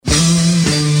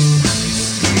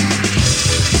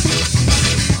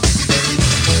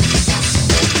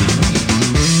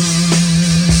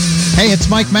It's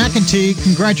Mike McIntee.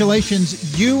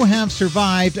 Congratulations. You have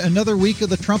survived another week of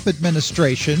the Trump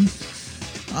administration.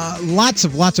 Lots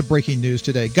of breaking news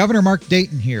today. Governor Mark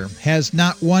Dayton here has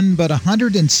not one but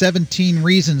 117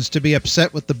 reasons to be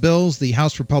upset with the bills the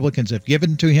House Republicans have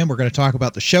given to him. We're going to talk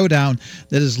about the showdown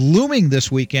that is looming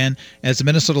this weekend as the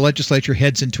Minnesota legislature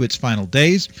heads into its final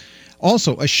days.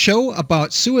 Also, a show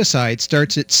about suicide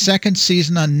starts its second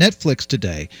season on Netflix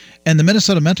today, and the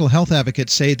Minnesota mental health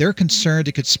advocates say they're concerned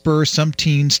it could spur some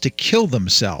teens to kill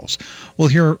themselves. We'll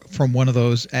hear from one of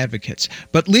those advocates.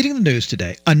 But leading the news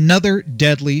today, another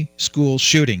deadly school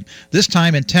shooting, this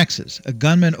time in Texas. A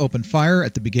gunman opened fire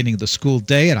at the beginning of the school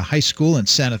day at a high school in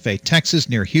Santa Fe, Texas,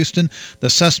 near Houston. The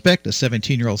suspect, a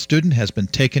 17-year-old student, has been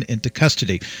taken into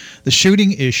custody. The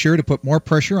shooting is sure to put more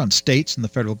pressure on states and the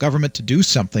federal government to do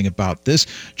something about this.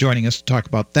 Joining us to talk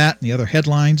about that and the other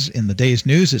headlines in the day's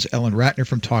news is Ellen Ratner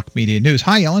from Talk Media News.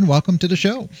 Hi, Ellen. Welcome to the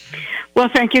show. Well,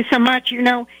 thank you so much. You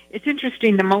know, it's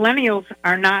interesting. The millennials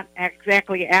are not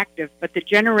exactly active, but the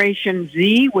Generation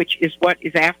Z, which is what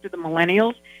is after the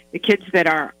millennials, the kids that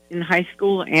are in high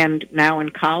school and now in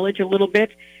college a little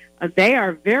bit, they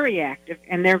are very active,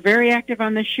 and they're very active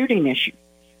on the shooting issue.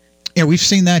 Yeah, we've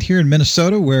seen that here in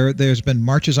Minnesota, where there's been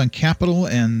marches on Capitol,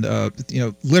 and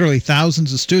literally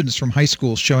thousands of students from high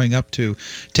schools showing up to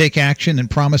take action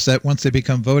and promise that once they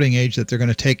become voting age, that they're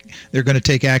going to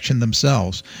take action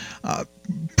themselves.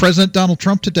 President Donald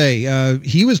Trump today,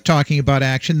 he was talking about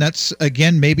action. That's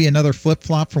again maybe another flip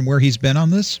flop from where he's been on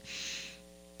this.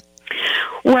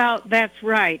 Well, that's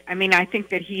right. I mean, I think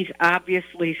that he's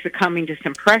obviously succumbing to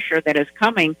some pressure that is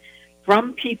coming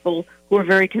from people who are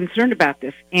very concerned about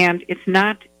this. And it's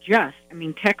not just,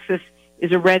 Texas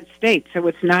is a red state, so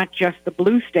it's not just the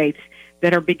blue states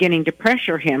that are beginning to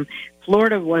pressure him.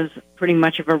 Florida was pretty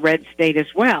much of a red state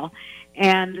as well.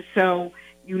 And so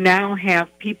you now have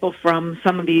people from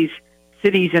some of these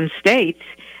cities and states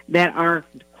that are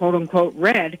quote-unquote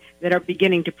red that are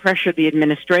beginning to pressure the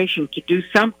administration to do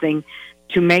something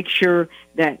to make sure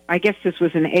that, I guess this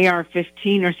was an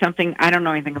AR-15 or something. I don't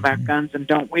know anything about guns and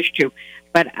don't wish to,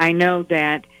 but I know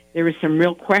that there is some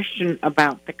real question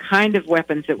about the kind of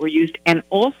weapons that were used, and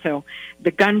also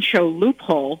the gun show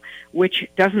loophole, which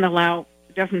doesn't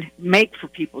make for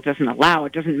people to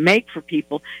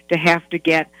have to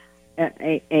get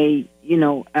a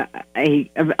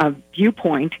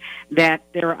viewpoint that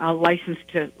they're licensed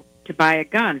to buy a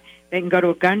gun. They can go to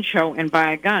a gun show and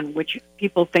buy a gun, which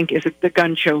people think is the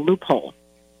gun show loophole.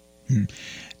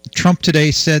 Trump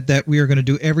today said that we are going to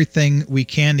do everything we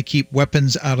can to keep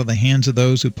weapons out of the hands of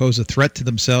those who pose a threat to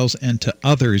themselves and to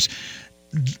others.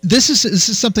 This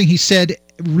is something he said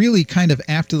really kind of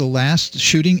after the last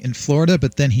shooting in Florida,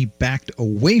 but then he backed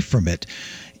away from it.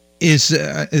 Is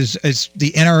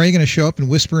the NRA going to show up and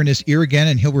whisper in his ear again,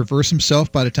 and he'll reverse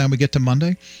himself by the time we get to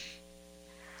Monday?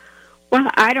 Well,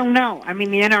 I don't know. I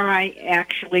mean, the NRA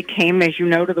actually came, as you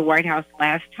know, to the White House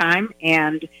last time,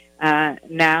 and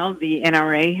now the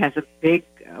NRA has a big,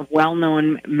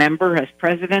 well-known member as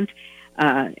president,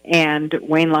 and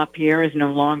Wayne LaPierre is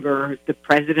no longer the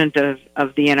president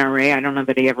of the NRA. I don't know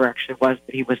that he ever actually was,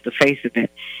 but he was the face of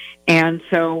it. And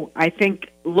so I think,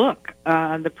 look,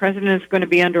 the president is going to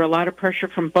be under a lot of pressure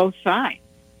from both sides.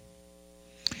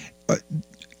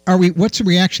 What's the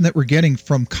reaction that we're getting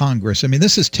from Congress? I mean,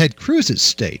 this is Ted Cruz's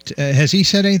state. Has he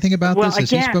said anything about this? Has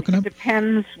he spoken up? It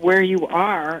depends where you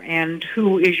are and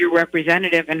who is your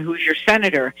representative and who's your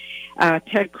senator.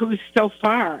 Ted Cruz, so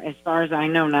far as I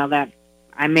know, now that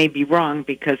I may be wrong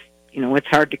because, it's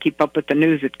hard to keep up with the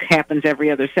news. It happens every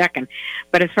other second.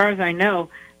 But as far as I know,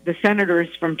 the senators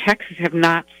from Texas have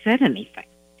not said anything.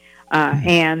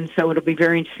 And so it'll be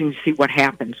very interesting to see what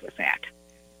happens with that.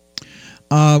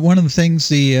 One of the things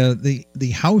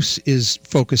the House is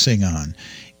focusing on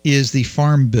is the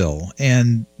Farm Bill,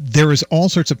 and there is all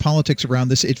sorts of politics around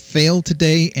this. It failed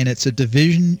today, and it's a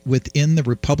division within the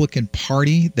Republican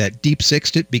Party that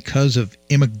deep-sixed it because of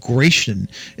immigration,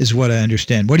 is what I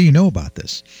understand. What do you know about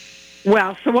this?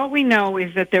 Well, so what we know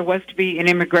is that there was to be an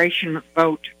immigration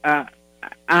vote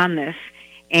on this,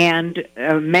 and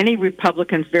many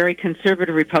Republicans, very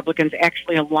conservative Republicans,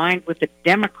 actually aligned with the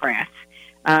Democrats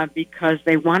because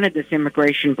they wanted this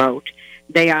immigration vote.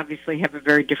 They obviously have a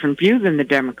very different view than the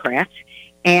Democrats,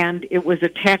 and it was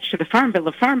attached to the Farm Bill.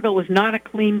 The Farm Bill was not a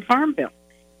clean farm bill,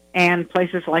 and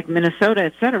places like Minnesota,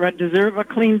 et cetera, deserve a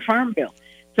clean farm bill.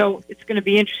 So it's going to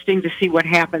be interesting to see what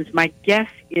happens. My guess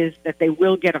is that they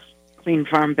will get a clean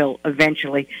farm bill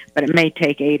eventually, but it may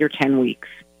take 8 or 10 weeks.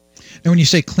 Now, when you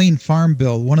say clean farm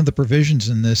bill, one of the provisions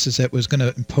in this is that it was going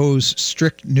to impose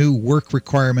strict new work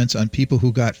requirements on people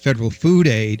who got federal food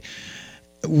aid.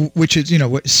 which is,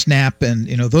 SNAP and,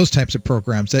 those types of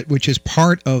programs, which is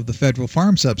part of the federal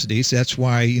farm subsidies. That's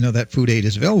why, that food aid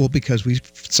is available, because we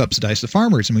subsidize the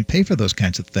farmers and we pay for those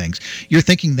kinds of things. You're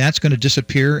thinking that's going to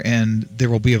disappear and there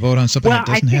will be a vote on something that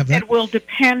doesn't have that? Well, I think it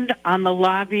will depend on the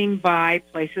lobbying by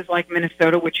places like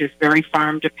Minnesota, which is very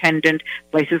farm dependent,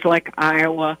 places like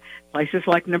Iowa, places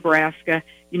like Nebraska,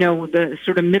 the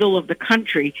sort of middle of the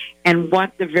country, and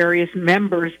what the various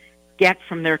members get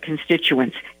from their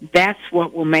constituents. That's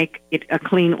what will make it a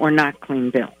clean or not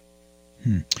clean bill.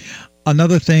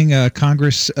 Another thing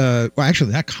Congress,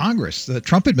 actually not Congress, the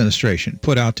Trump administration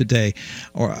put out today,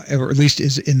 or at least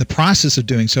is in the process of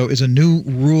doing so, is a new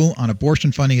rule on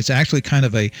abortion funding. It's actually kind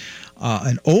of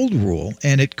an old rule,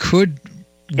 and it could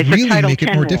really make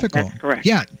it more difficult. That's correct.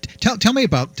 Yeah. Tell me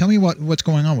what's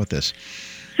going on with this.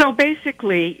 So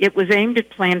basically, it was aimed at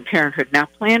Planned Parenthood. Now,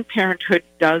 Planned Parenthood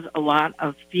does a lot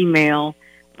of female,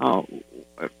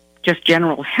 just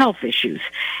general health issues.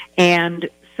 And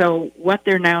so what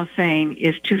they're now saying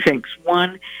is two things.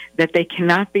 One, that they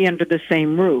cannot be under the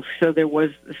same roof. So there was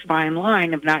this fine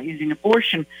line of not using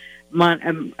abortion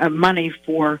money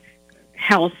for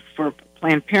health, for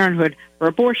Planned Parenthood, for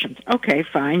abortions. Okay,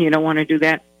 fine. You don't want to do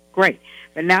that? Great.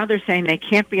 But now they're saying they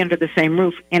can't be under the same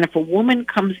roof. And if a woman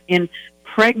comes in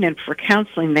pregnant for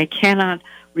counseling, they cannot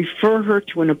refer her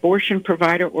to an abortion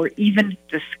provider or even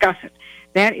discuss it.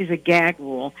 That is a gag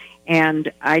rule,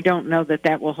 and I don't know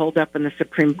that will hold up in the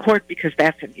Supreme Court, because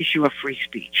that's an issue of free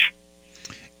speech.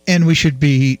 And we should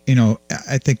be,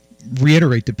 I think,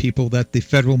 reiterate to people that the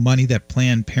federal money that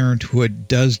Planned Parenthood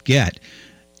does get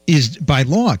is, by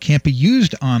law, can't be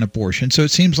used on abortion. So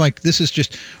it seems like this is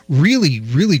just really,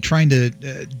 really trying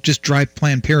to just drive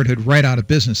Planned Parenthood right out of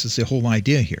business is the whole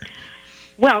idea here.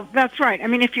 Well, that's right. I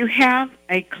mean, if you have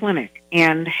a clinic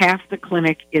and half the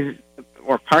clinic is,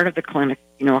 or part of the clinic,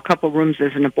 a couple rooms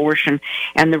is an abortion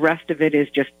and the rest of it is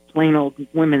just plain old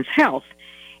women's health,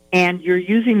 and you're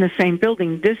using the same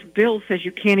building, this bill says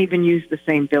you can't even use the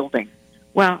same building.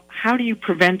 Well, how do you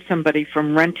prevent somebody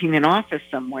from renting an office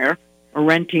somewhere or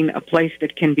renting a place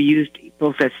that can be used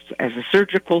both as a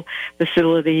surgical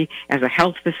facility, as a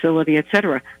health facility, et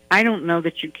cetera? I don't know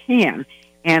that you can.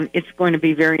 And it's going to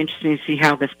be very interesting to see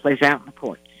how this plays out in the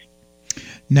courts.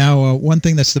 Now, one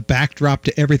thing that's the backdrop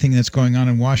to everything that's going on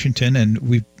in Washington, and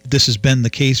this has been the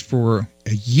case for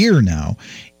a year now,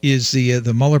 is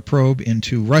the Mueller probe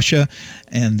into Russia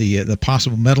and the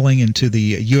possible meddling into the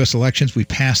U.S. elections. We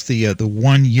passed the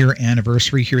 1-year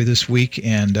anniversary here this week,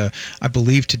 and I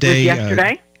believe today.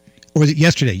 Yesterday? Or was it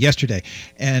yesterday? Yesterday.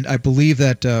 And I believe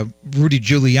that Rudy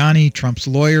Giuliani, Trump's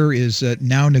lawyer, is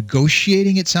now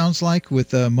negotiating, it sounds like,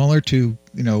 with Mueller to,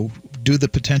 do the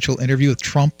potential interview with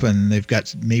Trump, and they've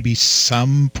got maybe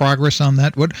some progress on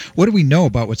that. What do we know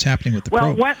about what's happening with the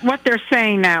probe? Well, what they're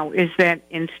saying now is that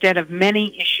instead of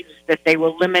many issues, that they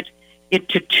will limit it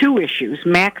to 2 issues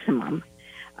maximum.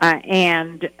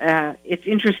 And it's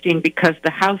interesting because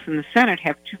the House and the Senate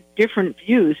have 2 different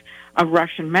views of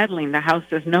Russian meddling. The House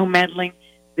says no meddling.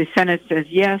 The Senate says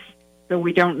yes, so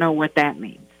we don't know what that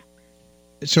means.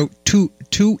 So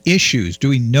two issues. Do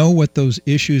we know what those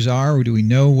issues are, or do we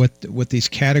know what these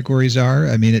categories are?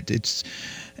 I mean,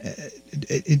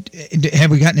 have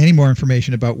we gotten any more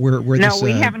information about where this... No,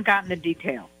 we haven't gotten the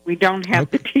details. We don't have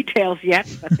the details yet,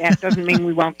 but that doesn't mean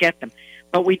we won't get them.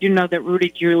 But we do know that Rudy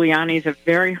Giuliani is a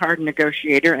very hard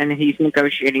negotiator, and he's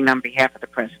negotiating on behalf of the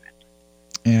president.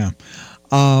 Yeah.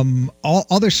 All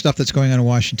other stuff that's going on in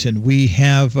Washington, we've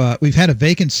had a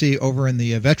vacancy over in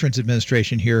the Veterans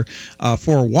Administration here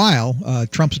for a while.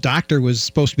 Trump's doctor was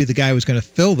supposed to be the guy who was going to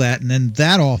fill that, and then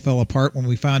that all fell apart when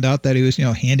we found out that he was,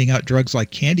 handing out drugs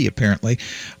like candy. Apparently,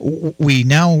 we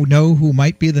now know who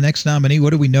might be the next nominee. What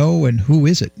do we know, and who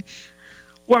is it?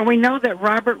 Well, we know that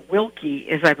Robert Wilkie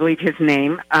is, I believe, his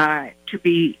name.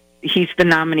 He's the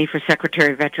nominee for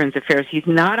Secretary of Veterans Affairs. He's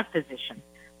not a physician,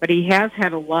 but he has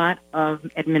had a lot of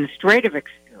administrative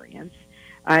experience.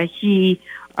 He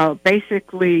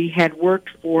basically had worked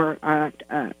for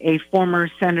a former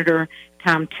Senator,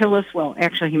 Tom Tillis. Well,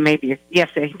 actually, he may be, I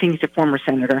think he's a former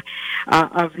senator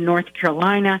of North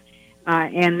Carolina.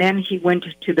 And then he went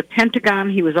to the Pentagon.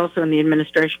 He was also in the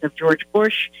administration of George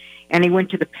Bush. And he went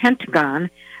to the Pentagon.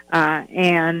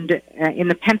 And in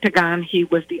the Pentagon, he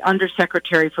was the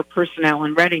Undersecretary for Personnel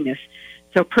and Readiness.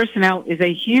 So personnel is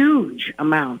a huge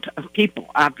amount of people,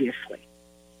 obviously.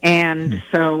 And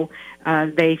so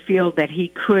they feel that he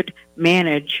could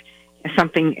manage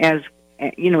something as,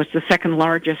 it's the second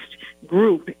largest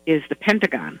group is the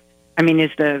Pentagon.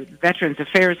 is the Veterans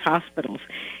Affairs hospitals.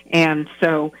 And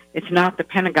so it's not the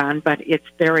Pentagon, but it's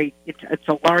a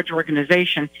large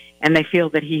organization, and they feel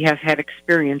that he has had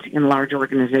experience in large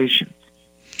organizations.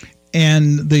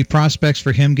 And the prospects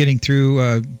for him getting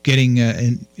through,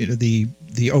 the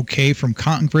okay from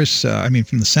Congress,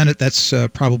 from the Senate, that's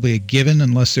probably a given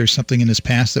unless there's something in his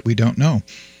past that we don't know.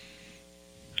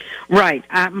 Right.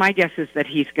 My guess is that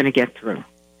he's going to get through.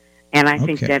 And I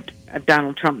think that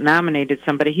Donald Trump nominated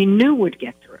somebody he knew would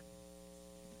get through.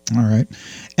 All right.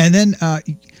 And then I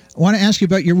want to ask you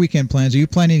about your weekend plans. Are you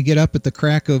planning to get up at the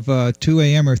crack of 2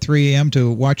 a.m. or 3 a.m. to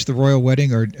watch the royal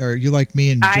wedding, or are you like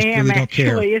me and just really don't care? I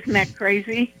am, actually. Isn't that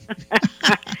crazy?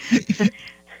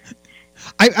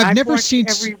 I've never seen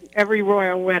every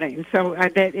royal wedding. So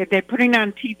they're putting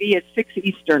on TV at 6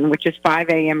 Eastern, which is 5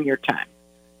 a.m. your time.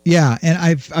 Yeah, and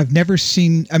I've never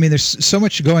seen. There's so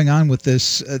much going on with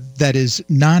this that is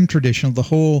non-traditional. The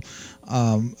whole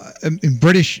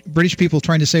British people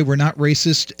trying to say we're not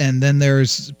racist, and then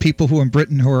there's people who in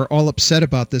Britain who are all upset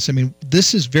about this.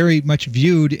 This is very much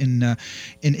viewed in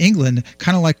England,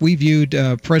 kind of like we viewed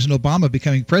President Obama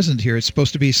becoming president here. It's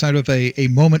supposed to be sort of a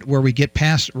moment where we get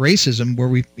past racism, where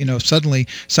we suddenly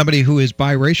somebody who is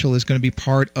biracial is going to be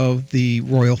part of the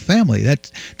royal family.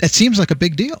 That seems like a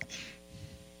big deal.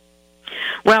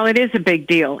 Well, it is a big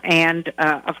deal, and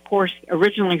of course,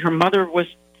 originally her father was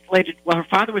slated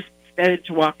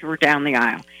to walk her down the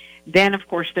aisle. Then, of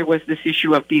course, there was this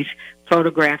issue of these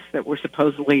photographs that were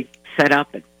supposedly set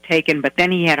up and taken, but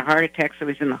then he had a heart attack, so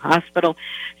he's in the hospital.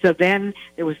 So then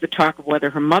there was the talk of whether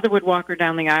her mother would walk her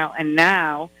down the aisle, and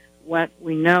now what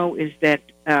we know is that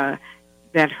her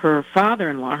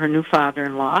father-in-law, her new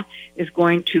father-in-law, is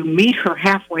going to meet her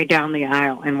halfway down the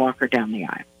aisle and walk her down the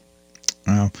aisle.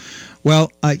 Oh.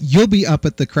 Well, you'll be up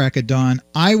at the crack of dawn.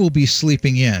 I will be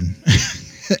sleeping in,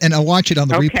 and I'll watch it on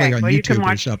the replay on YouTube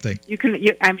or something.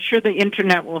 I'm sure the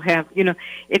internet will have.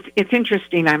 It's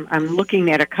interesting. I'm looking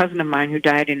at a cousin of mine who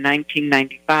died in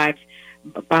 1995.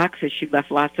 Boxes. She left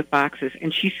lots of boxes,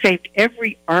 and she saved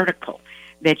every article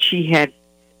that she had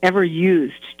ever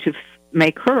used to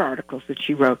make her articles that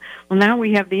she wrote. Well, now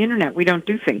we have the internet. We don't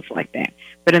do things like that,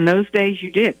 but in those days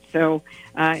you did. So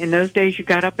in those days you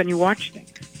got up and you watched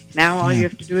things. Now all you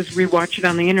have to do is rewatch it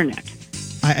on the internet.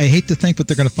 I hate to think what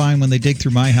they're going to find when they dig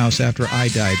through my house after I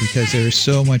die, because there is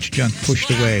so much junk pushed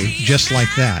away just like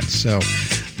that. So,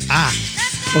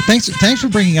 well, thanks for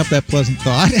bringing up that pleasant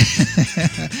thought.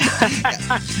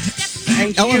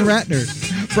 Ellen Ratner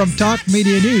from Talk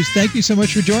Media News, thank you so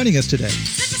much for joining us today.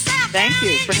 Thank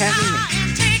you for having me.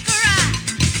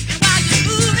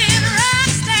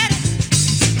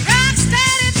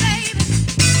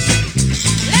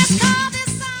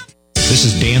 This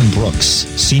is Dan Brooks,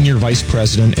 Senior Vice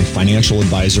President and Financial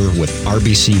Advisor with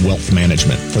RBC Wealth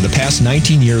Management. For the past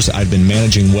 19 years, I've been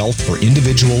managing wealth for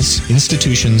individuals,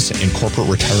 institutions, and corporate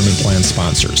retirement plan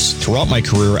sponsors. Throughout my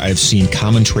career, I have seen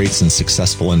common traits in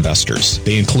successful investors.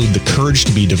 They include the courage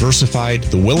to be diversified,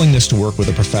 the willingness to work with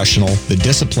a professional, the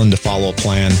discipline to follow a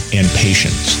plan, and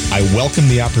patience. I welcome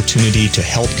the opportunity to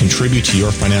help contribute to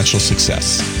your financial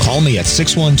success. Call me at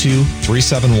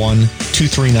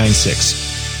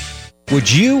 612-371-2396. Would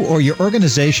you or your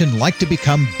organization like to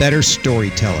become better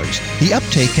storytellers? The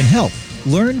Uptake can help.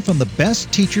 Learn from the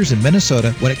best teachers in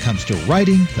Minnesota when it comes to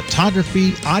writing,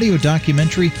 photography, audio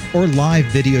documentary, or live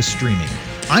video streaming.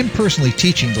 I'm personally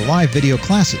teaching the live video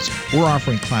classes. We're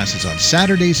offering classes on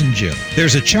Saturdays in June.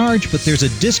 There's a charge, but there's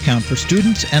a discount for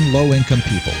students and low-income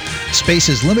people. Space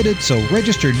is limited, so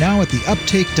register now at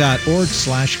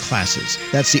theuptake.org/classes.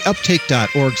 That's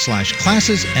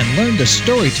theuptake.org/classes and learn to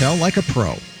storytell like a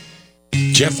pro.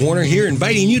 Jeff Warner here,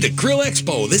 inviting you to Grill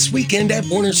Expo this weekend at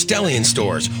Warner Stellian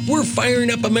Stores. We're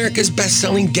firing up America's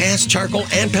best-selling gas, charcoal,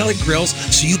 and pellet grills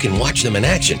so you can watch them in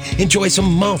action, enjoy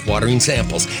some mouth-watering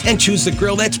samples, and choose the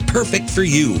grill that's perfect for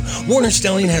you. Warner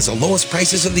Stellian has the lowest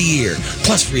prices of the year,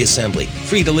 plus free assembly,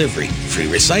 free delivery, free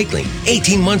recycling,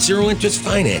 18-month zero-interest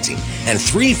financing, and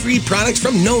 3 free products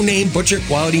from no-name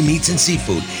butcher-quality meats and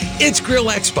seafood. It's Grill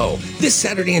Expo this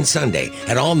Saturday and Sunday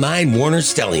at all 9 Warner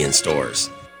Stellian stores.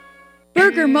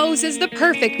 Burger Mo's is the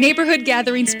perfect neighborhood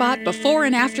gathering spot before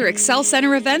and after Excel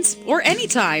Center events or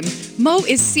anytime. Mo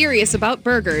is serious about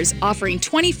burgers, offering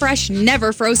 20 fresh,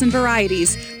 never frozen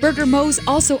varieties. Burger Mo's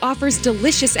also offers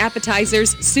delicious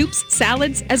appetizers, soups,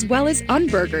 salads, as well as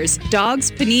unburgers, dogs,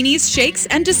 paninis, shakes,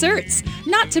 and desserts.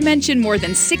 Not to mention more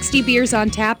than 60 beers on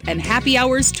tap and happy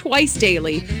hours twice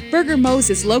daily. Burger Mo's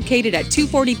is located at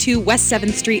 242 West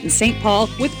 7th Street in St. Paul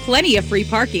with plenty of free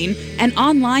parking and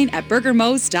online at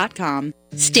burgermos.com.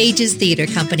 Stages Theater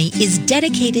Company is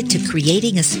dedicated to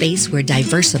creating a space where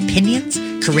diverse opinions,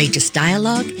 courageous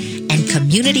dialogue, and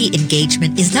community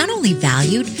engagement is not only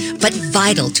valued, but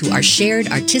vital to our shared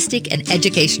artistic and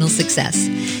educational success.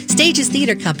 Stages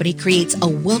Theater Company creates a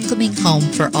welcoming home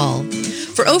for all.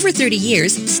 For over 30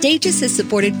 years, Stages has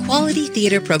supported quality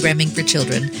theater programming for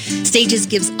children. Stages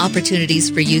gives opportunities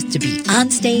for youth to be on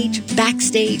stage,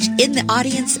 backstage, in the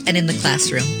audience, and in the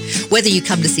classroom. Whether you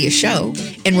come to see a show,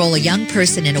 enroll a young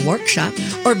person in a workshop,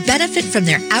 or benefit from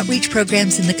their outreach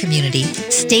programs in the community,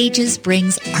 Stages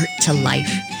brings art to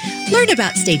life. Learn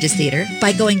about Stages Theater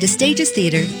by going to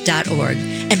stagestheater.org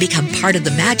and become part of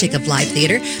the magic of live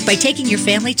theater by taking your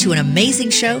family to an amazing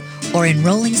show or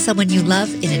enrolling someone you love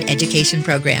in an education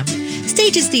program.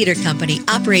 Stages Theater Company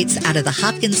operates out of the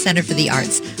Hopkins Center for the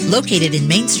Arts, located in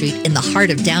Main Street in the heart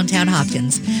of downtown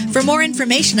Hopkins. For more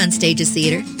information on Stages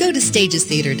Theater, go to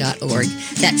stagestheater.org.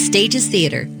 That's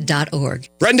stagestheater.org.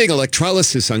 Brending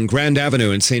Electrolysis on Grand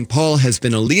Avenue in St. Paul has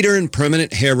been a leader in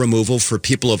permanent hair removal for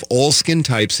people of all skin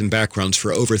types and backgrounds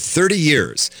for over 30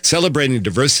 years, celebrating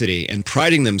diversity and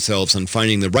priding themselves on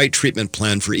finding the right treatment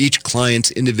plan for each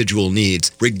client's individual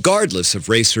needs, regardless of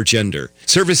race or gender.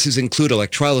 Services include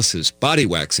electrolysis, body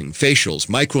waxing, facials,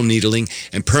 microneedling,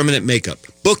 and permanent makeup.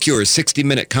 Book your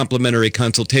 60-minute complimentary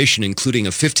consultation, including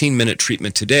a 15-minute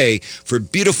treatment today for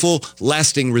beautiful,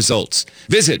 lasting results.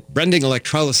 Visit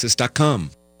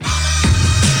brendingelectrolysis.com.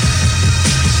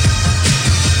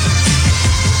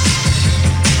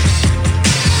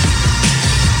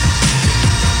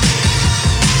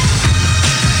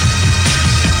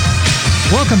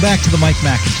 Welcome back to the Mike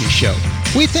McIntee Show.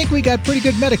 We think we got pretty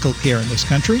good medical care in this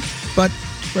country, but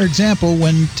for example,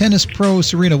 when tennis pro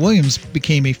Serena Williams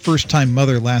became a first-time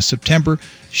mother last September,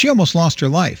 she almost lost her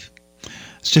life.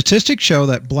 Statistics show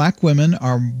that black women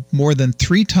are more than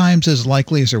 3 times as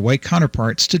likely as their white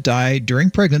counterparts to die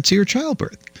during pregnancy or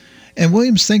childbirth. And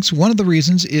Williams thinks one of the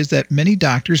reasons is that many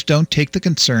doctors don't take the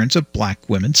concerns of black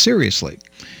women seriously.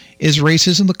 Is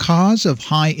racism the cause of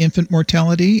high infant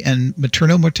mortality and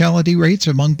maternal mortality rates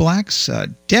among blacks?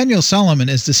 Daniel Solomon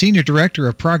is the Senior Director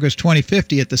of Progress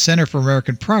 2050 at the Center for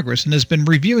American Progress and has been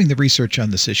reviewing the research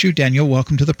on this issue. Daniel,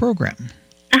 welcome to the program.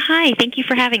 Hi, thank you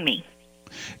for having me.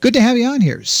 Good to have you on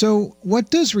here. So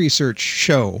what does research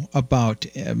show about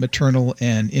maternal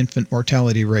and infant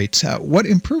mortality rates? What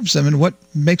improves them and what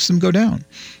makes them go down?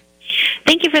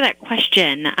 Thank you for that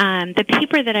question. The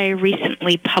paper that I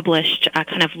recently published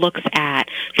kind of looks at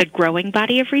the growing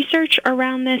body of research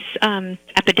around this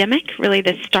epidemic, really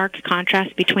the stark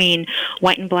contrast between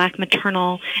white and black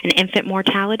maternal and infant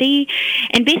mortality.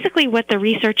 And basically what the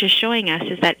research is showing us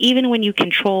is that even when you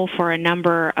control for a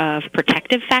number of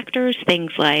protective factors,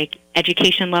 things like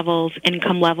education levels,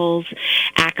 income levels,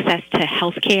 access to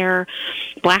health care,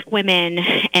 black women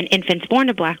and infants born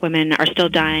to black women are still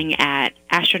dying at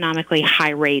astronomically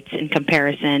high rates in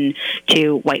comparison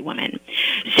to white women.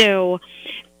 So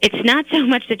it's not so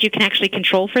much that you can actually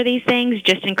control for these things,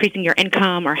 just increasing your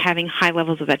income or having high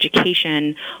levels of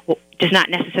education does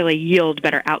not necessarily yield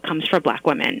better outcomes for black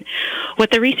women. What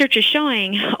the research is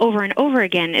showing over and over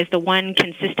again is the one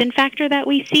consistent factor that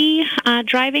we see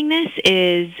driving this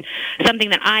is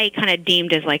something that I kind of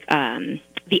deemed as like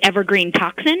the evergreen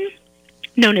toxin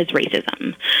known as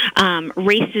racism.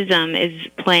 Racism is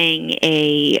playing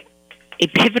a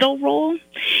pivotal role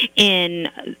in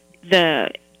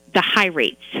the high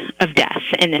rates of death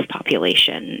in this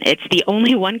population. It's the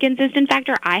only one consistent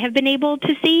factor I have been able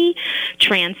to see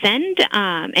transcend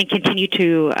and continue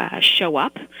to show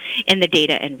up in the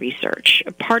data and research.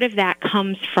 Part of that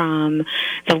comes from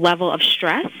the level of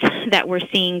stress that we're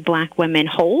seeing black women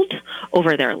hold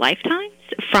over their lifetimes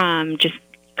from just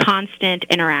constant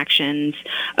interactions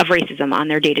of racism on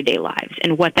their day-to-day lives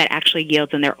and what that actually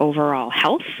yields in their overall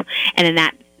health, and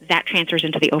then that transfers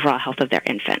into the overall health of their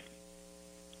infant.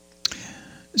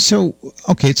 So,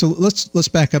 okay, so let's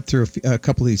back up through a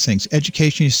couple of these things.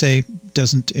 Education, you say,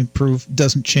 doesn't improve,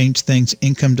 doesn't change things.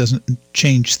 Income doesn't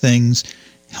change things.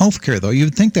 Healthcare, though, you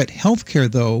would think that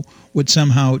healthcare, though, would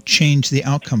somehow change the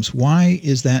outcomes. Why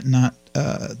is that not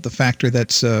the factor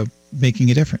that's making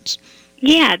a difference?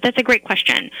 Yeah, that's a great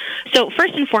question. So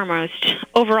first and foremost,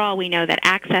 overall, we know that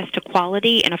access to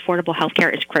quality and affordable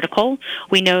healthcare is critical.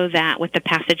 We know that with the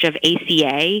passage of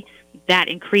ACA, that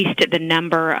increased the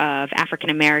number of African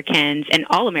Americans and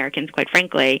all Americans, quite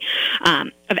frankly,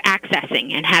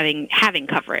 accessing and having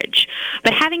coverage.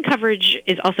 But having coverage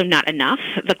is also not enough.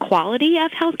 The quality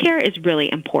of healthcare is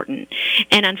really important.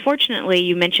 And unfortunately,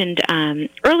 you mentioned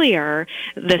earlier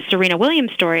the Serena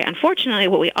Williams story. Unfortunately,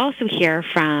 what we also hear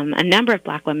from a number of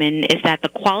Black women is that the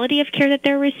quality of care that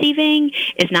they're receiving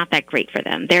is not that great for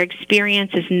them. Their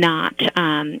experience is not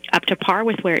up to par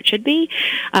with where it should be.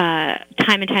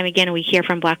 Time and time again, we hear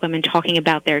from Black women talking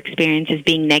about their experiences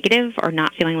being negative or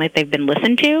not feeling like they've been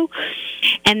listened to.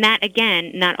 And that,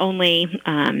 again, not only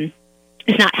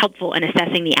is not helpful in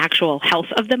assessing the actual health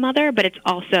of the mother, but it's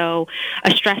also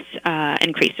a stress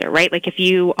increaser, right? Like if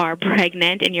you are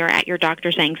pregnant and you're at your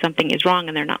doctor saying something is wrong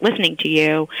and they're not listening to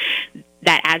you,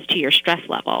 that adds to your stress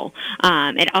level.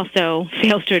 It also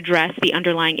fails to address the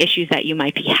underlying issues that you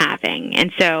might be having.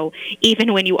 And so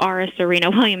even when you are a Serena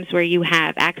Williams, where you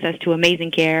have access to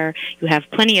amazing care, you have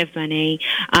plenty of money,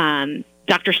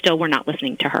 doctors still were not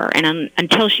listening to her. And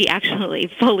until she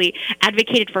actually fully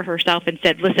advocated for herself and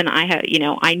said, listen,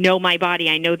 I know my body,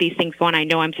 I know these things go on, I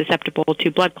know I'm susceptible to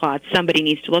blood clots, somebody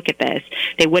needs to look at this,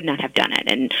 they would not have done it.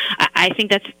 And I think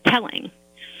that's telling.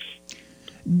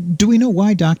 Do we know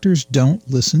why doctors don't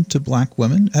listen to Black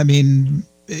women? I mean,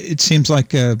 it seems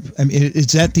like,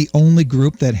 is that the only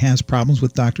group that has problems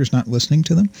with doctors not listening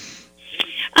to them?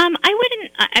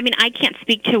 I can't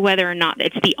speak to whether or not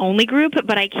it's the only group,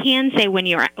 but I can say when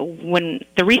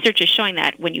the research is showing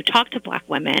that when you talk to Black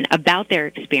women about their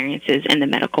experiences in the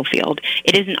medical field,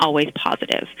 it isn't always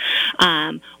positive.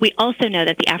 We also know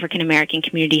that the African American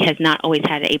community has not always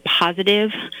had a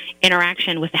positive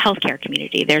interaction with the healthcare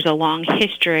community. There's a long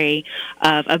history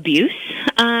of abuse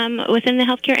within the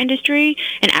healthcare industry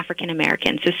and African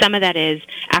Americans. So some of that is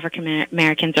African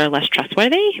Americans are less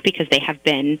trustworthy because they have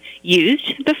been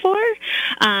used before.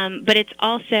 But it's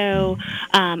also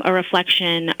a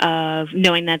reflection of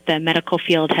knowing that the medical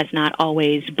field has not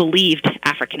always believed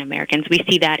African Americans. We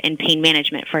see that in pain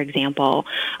management, for example.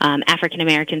 African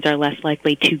Americans are less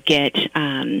likely to get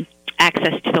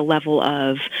access to the level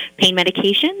of pain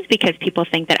medications because people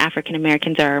think that African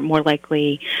Americans are more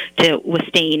likely to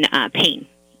withstand pain.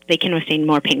 They can withstand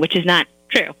more pain, which is not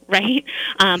true, right?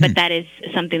 But that is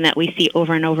something that we see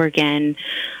over and over again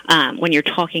when you're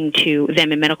talking to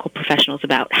them and medical professionals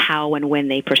about how and when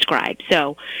they prescribe.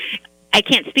 So I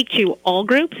can't speak to all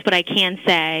groups, but I can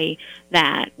say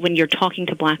that when you're talking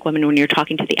to Black women, when you're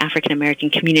talking to the African American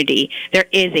community, there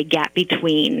is a gap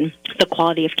between the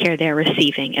quality of care they're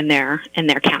receiving and their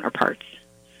counterparts.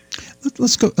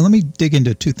 Let's go. Let me dig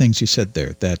into two things you said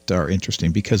there that are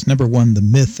interesting, because number one, the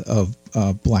myth of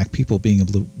Black people being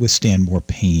able to withstand more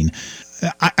pain.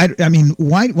 I mean,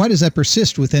 why does that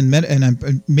persist within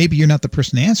and maybe you're not the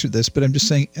person to answer this, but I'm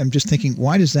just thinking,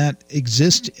 why does that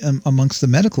exist amongst the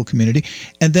medical community?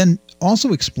 And then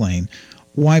also explain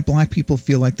why Black people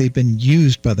feel like they've been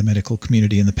used by the medical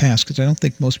community in the past, because I don't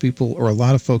think most people or a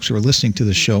lot of folks who are listening to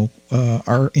the show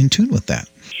are in tune with that.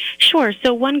 Sure.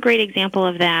 So one great example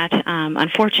of that,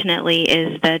 unfortunately,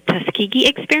 is the Tuskegee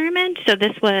experiment. So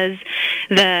this was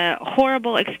the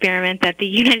horrible experiment that the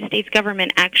United States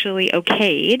government actually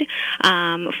okayed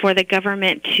for the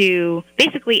government to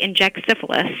basically inject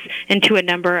syphilis into a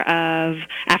number of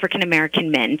African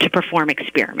American men to perform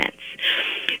experiments.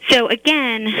 So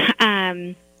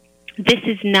again, this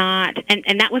is not,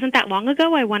 and that wasn't that long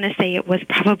ago. I want to say it was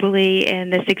probably in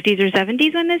the 60s or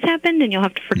 70s when this happened, and you'll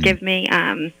have to forgive me.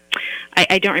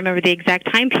 I don't remember the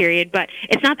exact time period, but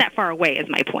it's not that far away is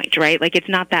my point, right? Like it's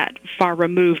not that far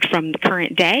removed from the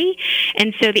current day.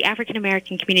 And so the African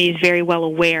American community is very well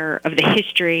aware of the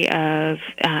history of,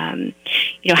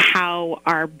 how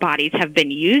our bodies have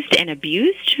been used and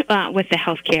abused with the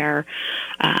healthcare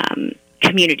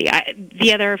community.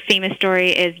 The other famous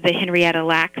story is the Henrietta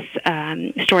Lacks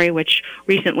story, which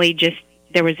recently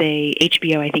there was a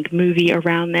HBO, I think, movie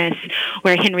around this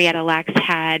where Henrietta Lacks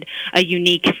had a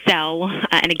unique cell.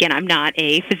 And again, I'm not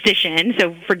a physician,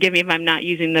 so forgive me if I'm not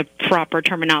using the proper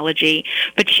terminology.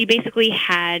 But she basically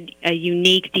had a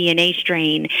unique DNA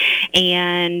strain.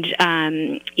 And,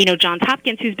 Johns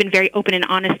Hopkins, who's been very open and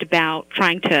honest about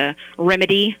trying to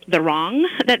remedy the wrong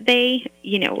that they,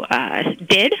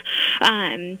 did.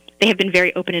 They have been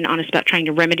very open and honest about trying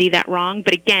to remedy that wrong.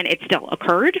 But again, it still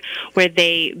occurred where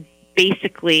they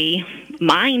basically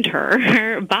mined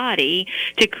her body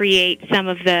to create some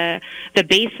of the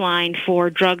baseline for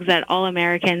drugs that all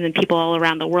Americans and people all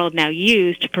around the world now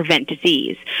use to prevent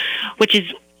disease, which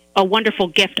is a wonderful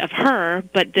gift of her,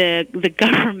 but the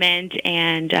government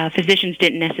and physicians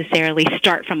didn't necessarily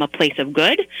start from a place of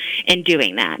good in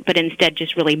doing that, but instead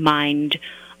just really mined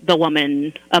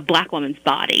a black woman's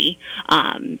body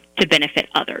to benefit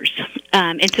others.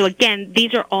 And so again,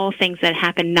 these are all things that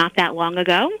happened not that long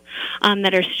ago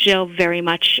that are still very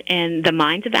much in the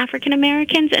minds of African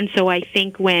Americans. And so I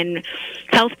think when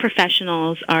health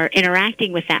professionals are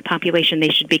interacting with that population, they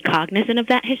should be cognizant of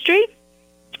that history.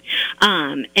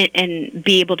 And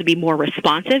be able to be more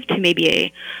responsive to maybe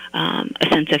a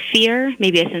sense of fear,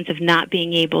 maybe a sense of not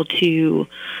being able to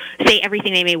say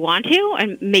everything they may want to,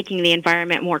 and making the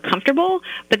environment more comfortable,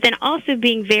 but then also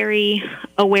being very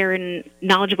aware and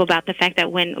knowledgeable about the fact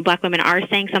that when black women are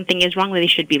saying something is wrong, they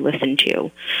should be listened to,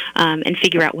 and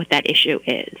figure out what that issue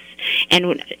is.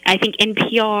 And I think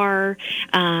NPR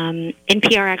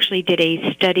actually did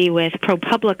a study with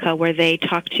ProPublica where they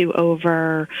talked to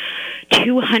over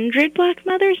 200 black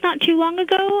mothers not too long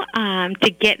ago to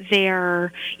get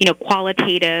their,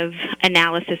 qualitative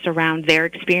analysis around their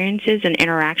experiences and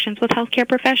interactions with healthcare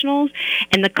professionals.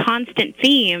 And the constant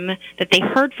theme that they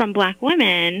heard from black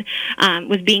women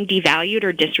was being devalued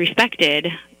or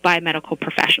disrespected by medical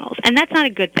professionals. And that's not a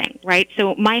good thing, right?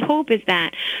 So my hope is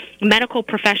that medical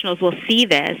professionals will see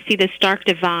this stark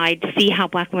divide, see how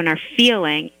black women are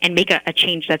feeling, and make a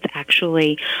change that's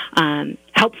actually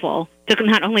helpful to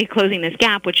not only closing this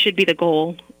gap, which should be the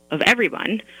goal of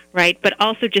everyone, right, but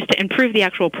also just to improve the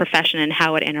actual profession and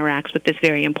how it interacts with this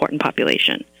very important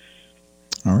population.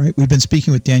 All right. We've been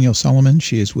speaking with Danielle Solomon.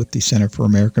 She is with the Center for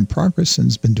American Progress and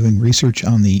has been doing research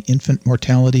on the infant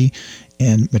mortality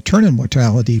and maternal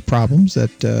mortality problems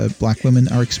that black women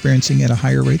are experiencing at a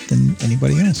higher rate than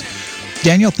anybody else.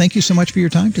 Danielle, thank you so much for your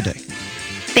time today.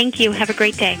 Thank you. Have a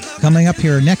great day. Coming up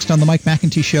here next on the Mike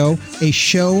McIntee Show, a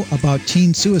show about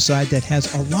teen suicide that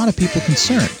has a lot of people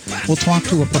concerned. We'll talk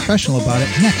to a professional about it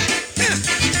next.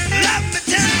 Love me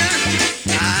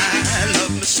tender, I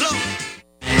love me slow.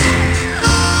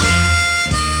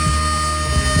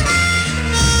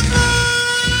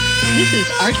 This is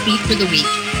Art Beat for the Week.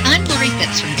 I'm Lori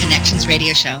Fitz from Connections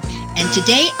Radio Show, and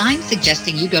today I'm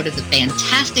suggesting you go to the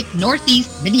fantastic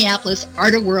Northeast Minneapolis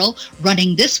Art Whirl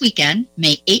running this weekend,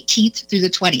 May 18th through the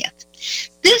 20th.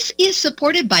 This is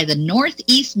supported by the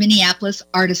Northeast Minneapolis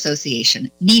Art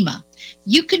Association, NEMA.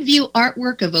 You can view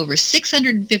artwork of over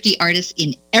 650 artists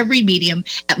in every medium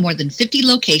at more than 50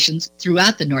 locations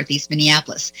throughout the Northeast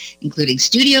Minneapolis, including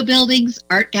studio buildings,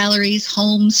 art galleries,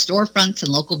 homes, storefronts,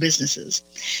 and local businesses.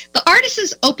 The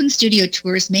artists' open studio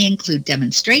tours may include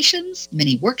demonstrations,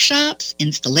 mini workshops,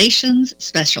 installations,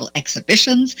 special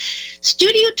exhibitions.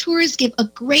 Studio tours give a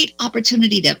great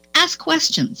opportunity to ask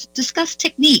questions, discuss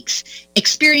techniques,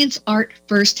 experience art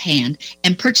firsthand,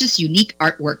 and purchase unique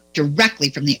artwork directly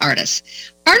from the artists.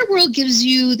 Art World gives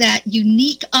you that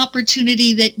unique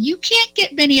opportunity that you can't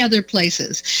get many other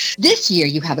places. This year,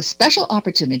 you have a special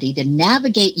opportunity to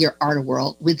navigate your Art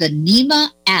World with the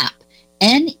NEMA app,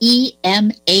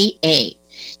 NEMAA.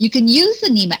 You can use the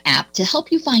NEMA app to help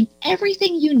you find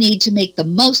everything you need to make the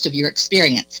most of your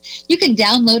experience. You can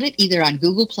download it either on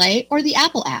Google Play or the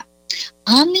Apple app.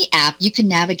 On the app, you can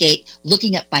navigate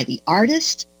looking up by the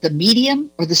artist, the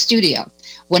medium, or the studio.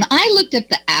 When I looked at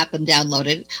the app and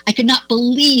downloaded it, I could not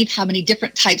believe how many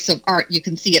different types of art you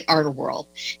can see at Art World.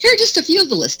 Here are just a few of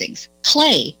the listings: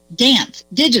 clay, dance,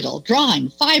 digital, drawing,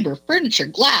 fiber, furniture,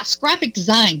 glass, graphic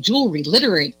design, jewelry,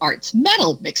 literary arts,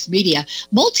 metal, mixed media,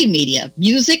 multimedia,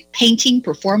 music, painting,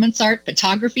 performance art,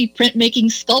 photography,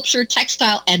 printmaking, sculpture,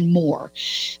 textile, and more.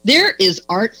 There is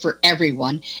art for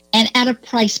everyone and at a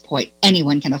price point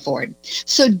anyone can afford.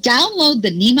 So download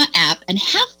the NEMA app and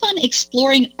have fun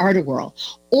exploring Art World.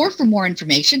 Or for more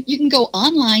information, you can go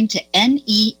online to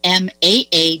nemaa.org.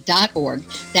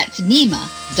 That's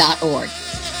NEMA.org.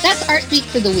 That's Art Beat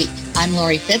for the Week. I'm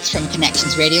Lori Fitz from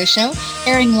Connections Radio Show,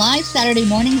 airing live Saturday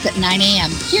mornings at 9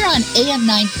 a.m. here on AM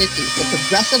 950, the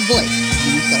progressive voice of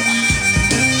Minnesota.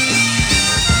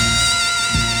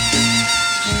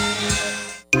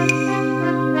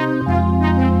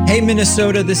 Hey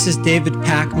Minnesota, this is David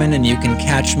Packman, and you can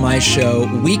catch my show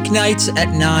weeknights at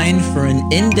 9 for an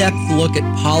in-depth look at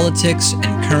politics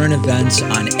and current events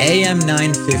on AM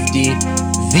 950,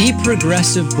 the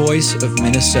progressive voice of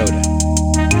Minnesota.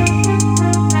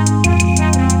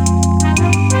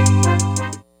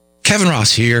 Kevin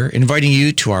Ross here, inviting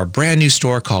you to our brand new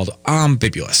store called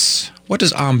Ambiguous. What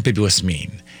does ambiguous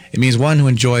mean? It means one who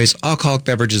enjoys alcoholic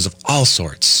beverages of all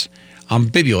sorts.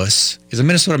 Ambiguous is a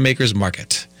Minnesota maker's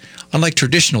market. Unlike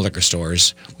traditional liquor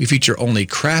stores, we feature only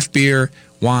craft beer,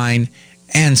 wine,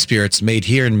 and spirits made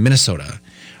here in Minnesota.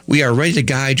 We are ready to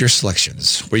guide your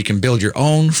selections, where you can build your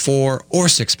own 4- or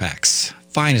 6-packs.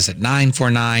 Find us at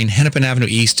 949 Hennepin Avenue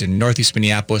East in Northeast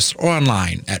Minneapolis or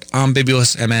online at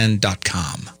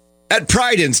ambiguousmn.com. At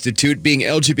Pride Institute, being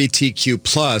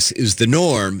LGBTQ+ is the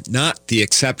norm, not the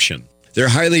exception. Their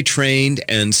highly trained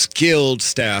and skilled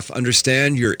staff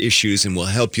understand your issues and will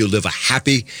help you live a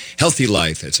happy, healthy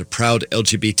life as a proud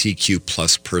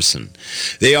LGBTQ+ person.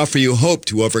 They offer you hope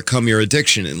to overcome your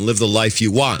addiction and live the life you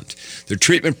want. Their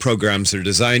treatment programs are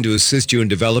designed to assist you in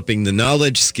developing the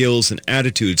knowledge, skills, and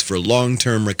attitudes for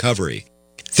long-term recovery.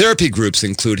 Therapy groups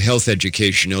include health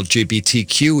education,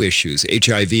 LGBTQ issues,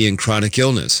 HIV and chronic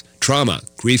illness, trauma,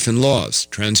 grief and loss,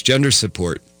 transgender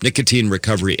support, nicotine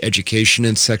recovery, education,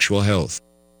 and sexual health.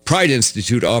 Pride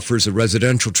Institute offers a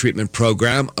residential treatment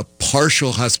program, a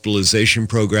partial hospitalization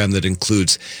program that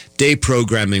includes day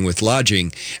programming with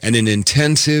lodging, and an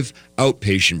intensive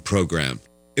outpatient program.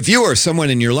 If you or someone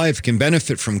in your life can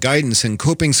benefit from guidance and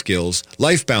coping skills,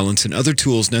 life balance, and other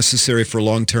tools necessary for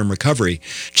long-term recovery,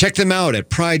 check them out at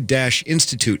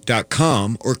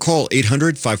pride-institute.com or call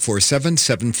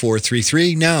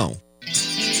 800-547-7433 now.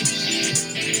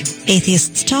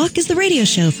 Atheists Talk is the radio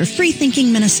show for free-thinking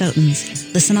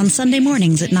Minnesotans. Listen on Sunday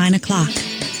mornings at 9 o'clock.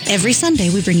 Every Sunday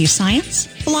we bring you science,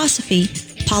 philosophy,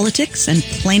 politics, and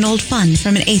plain old fun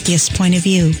from an atheist's point of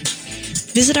view.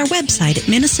 Visit our website at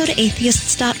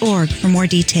minnesotaatheists.org for more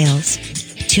details.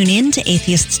 Tune in to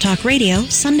Atheists Talk Radio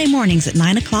Sunday mornings at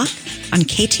 9 o'clock on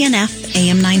KTNF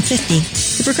AM 950,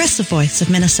 the progressive voice of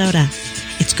Minnesota.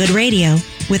 It's good radio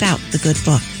without the good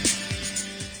book.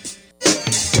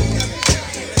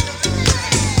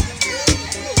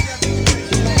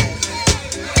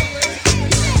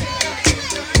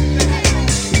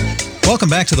 Welcome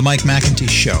back to the Mike McIntee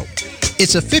Show.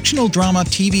 It's a fictional drama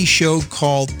TV show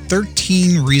called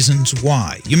 13 Reasons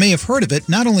Why. You may have heard of it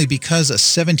not only because a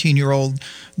 17-year-old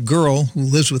girl who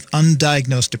lives with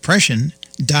undiagnosed depression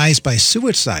dies by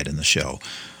suicide in the show,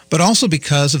 but also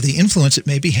because of the influence it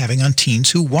may be having on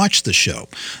teens who watch the show.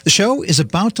 The show is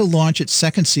about to launch its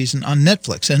second season on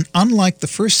Netflix, and unlike the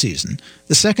first season,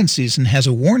 the second season has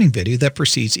a warning video that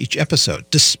precedes each episode.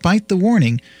 Despite the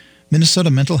warning,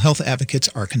 Minnesota mental health advocates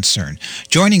are concerned.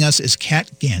 Joining us is Kat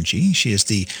Ganji. She is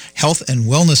the Health and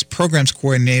Wellness Programs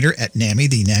Coordinator at NAMI,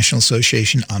 the National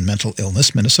Association on Mental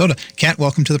Illness, Minnesota. Kat,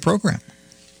 welcome to the program.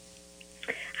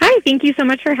 Hi, thank you so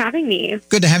much for having me.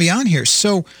 Good to have you on here.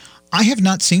 So I have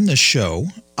not seen this show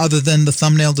other than the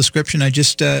thumbnail description I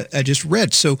just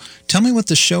read. So tell me what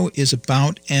the show is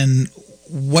about and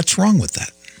what's wrong with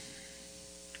that.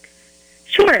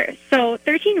 Sure. So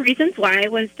 13 Reasons Why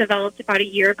was developed about a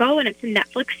year ago, and it's a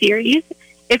Netflix series.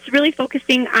 It's really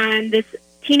focusing on this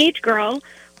teenage girl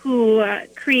who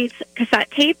creates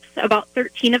cassette tapes, about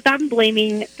 13 of them,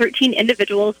 blaming 13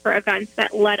 individuals for events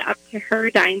that led up to her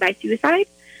dying by suicide.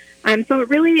 So it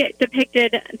really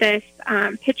depicted this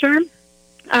picture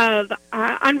of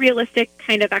unrealistic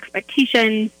kind of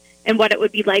expectations and what it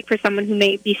would be like for someone who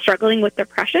may be struggling with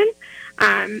depression.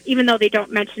 Even though they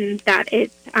don't mention that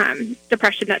it's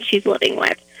depression that she's living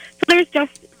with. So there's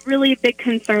just really big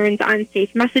concerns on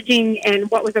safe messaging and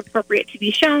what was appropriate to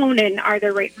be shown, and are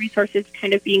the right resources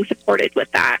kind of being supported with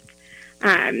that.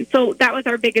 So that was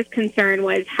our biggest concern,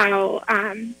 was how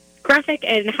graphic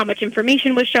and how much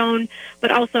information was shown,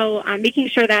 but also making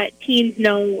sure that teens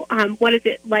know what is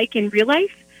it like in real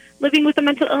life living with a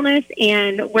mental illness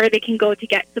and where they can go to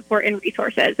get support and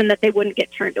resources, and that they wouldn't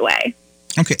get turned away.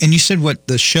 Okay, and you said what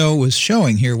the show was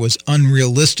showing here was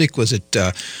unrealistic. Was it,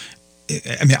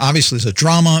 obviously it's a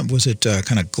drama. Was it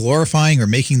kind of glorifying or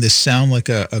making this sound like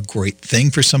a great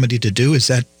thing for somebody to do? Is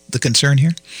that the concern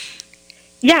here?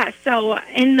 Yeah, so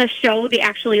in the show, they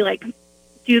actually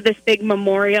do this big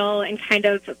memorial and kind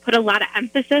of put a lot of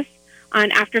emphasis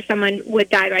on after someone would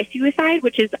die by suicide,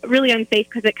 which is really unsafe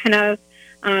because it kind of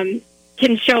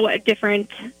can show a different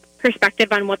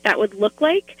perspective on what that would look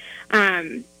like.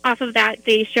 Off of that,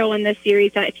 they show in this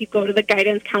series that if you go to the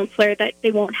guidance counselor, that they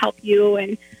won't help you,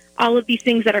 and all of these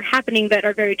things that are happening that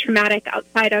are very traumatic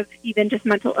outside of even just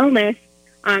mental illness,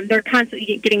 they're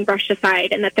constantly getting brushed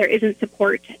aside, and that there isn't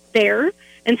support there.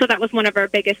 And so that was one of our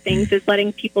biggest things, is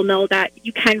letting people know that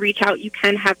you can reach out, you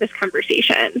can have this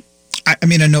conversation. I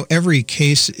know every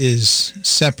case is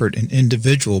separate and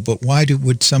individual, but why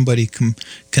would somebody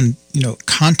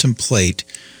contemplate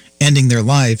ending their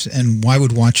lives, and why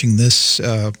would watching this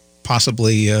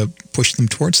possibly push them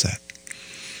towards that?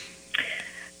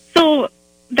 So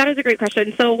that is a great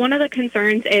question. So one of the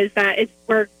concerns is that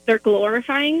they're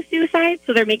glorifying suicide,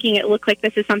 so they're making it look like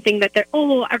this is something that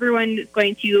everyone is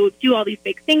going to do all these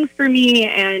big things for me,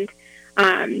 and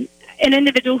an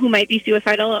individual who might be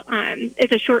suicidal,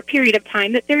 it's a short period of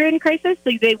time that they're in crisis,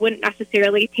 so they wouldn't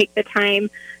necessarily take the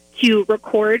time to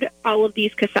record all of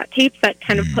these cassette tapes that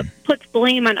kind of puts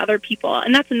blame on other people.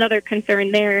 And that's another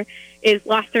concern there is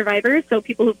loss survivors. So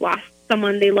people who've lost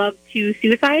someone they love to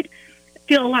suicide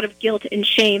feel a lot of guilt and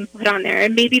shame put on there.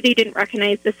 And maybe they didn't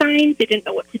recognize the signs, they didn't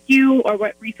know what to do or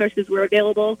what resources were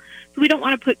available. So we don't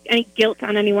want to put any guilt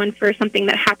on anyone for something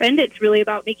that happened. It's really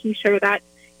about making sure that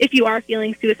if you are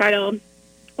feeling suicidal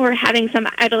or having some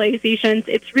idolizations,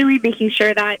 it's really making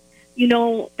sure that you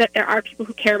know that there are people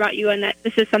who care about you and that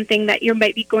this is something that you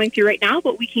might be going through right now,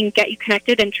 but we can get you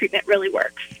connected and treatment really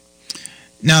works.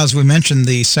 Now, as we mentioned,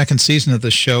 the second season of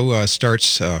the show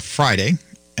starts Friday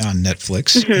on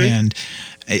Netflix, and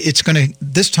it's going to,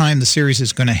 this time the series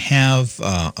is going to have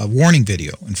a warning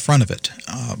video in front of it.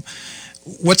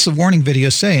 What's the warning video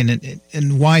saying,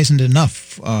 and why isn't it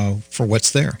enough for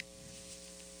what's there?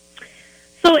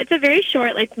 So it's a very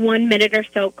short, like 1 minute or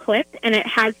so clip, and it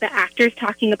has the actors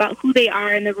talking about who they are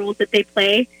and the roles that they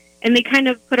play, and they kind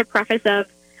of put a preface of,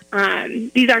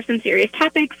 these are some serious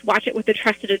topics, watch it with a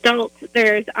trusted adult.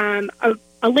 There's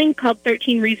a link called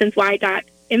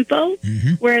 13reasonswhy.info,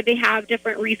 where they have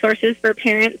different resources for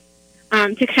parents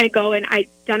to kind of go and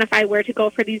identify where to go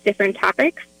for these different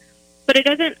topics. But it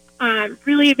doesn't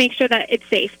really make sure that it's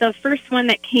safe. The first one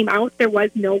that came out, there was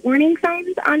no warning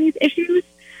signs on these issues,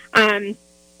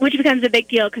 which becomes a big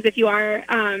deal because if you are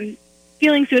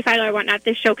feeling suicidal or whatnot,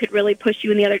 this show could really push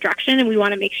you in the other direction, and we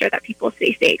want to make sure that people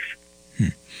stay safe.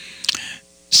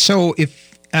 So it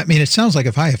sounds like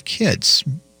if I have kids,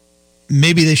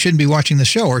 maybe they shouldn't be watching the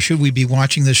show, or should we be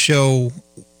watching the show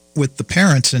with the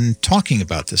parents and talking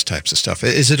about this types of stuff?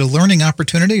 Is it a learning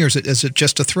opportunity, or is it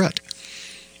just a threat?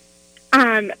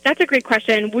 That's a great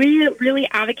question. We really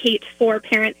advocate for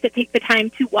parents to take the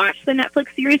time to watch the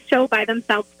Netflix series show by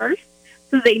themselves first,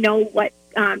 so they know what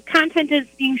content is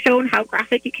being shown, how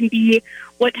graphic it can be,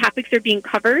 what topics are being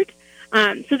covered.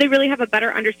 So they really have a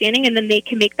better understanding, and then they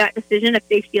can make that decision if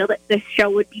they feel that this show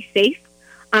would be safe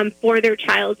for their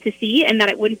child to see and that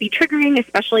it wouldn't be triggering,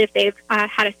 especially if they've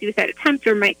had a suicide attempt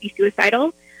or might be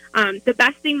suicidal. The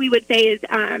best thing we would say is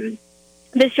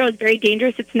this show is very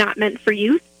dangerous. It's not meant for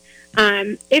youth.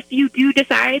 If you do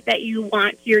decide that you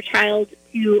want your child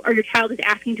to, or your child is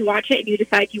asking to watch it and you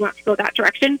decide you want to go that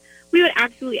direction, we would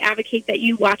absolutely advocate that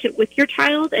you watch it with your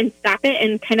child and stop it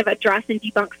and kind of address and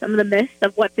debunk some of the myths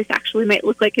of what this actually might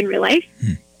look like in real life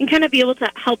and kind of be able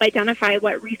to help identify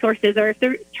what resources, or if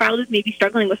their child is maybe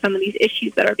struggling with some of these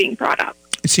issues that are being brought up.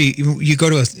 See, you go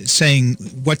to saying,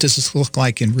 what does this look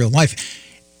like in real life?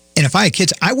 And if I had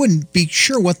kids, I wouldn't be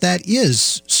sure what that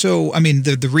is. So, I mean,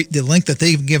 the link that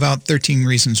they give out,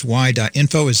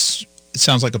 13reasonswhy.info, it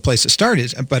sounds like a place to start.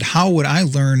 But how would I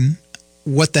learn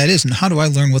what that is, and how do I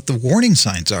learn what the warning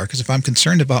signs are? Because if I'm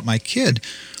concerned about my kid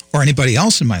or anybody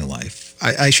else in my life,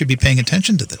 I should be paying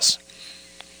attention to this.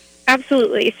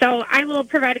 Absolutely. So I will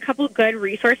provide a couple of good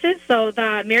resources. So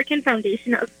the American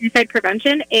Foundation of Suicide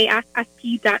Prevention,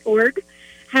 AFSP.org,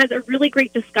 has a really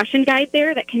great discussion guide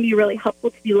there that can be really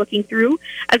helpful to be looking through,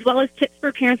 as well as tips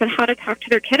for parents on how to talk to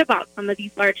their kid about some of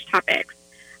these large topics.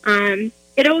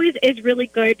 It always is really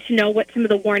good to know what some of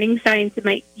the warning signs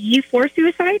might be for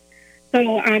suicide.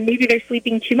 So maybe they're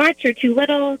sleeping too much or too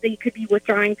little. They could be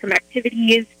withdrawing from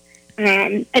activities,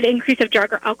 an increase of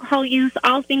drug or alcohol use,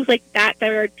 all things like that that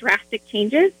are drastic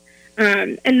changes.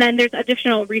 And then there's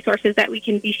additional resources that we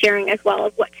can be sharing as well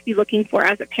of what to be looking for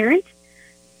as a parent.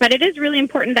 But it is really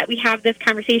important that we have this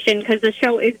conversation because the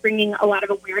show is bringing a lot of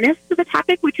awareness to the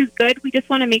topic, which is good. We just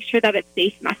want to make sure that it's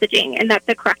safe messaging and that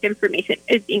the correct information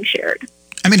is being shared.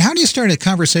 I mean, how do you start a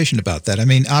conversation about that? I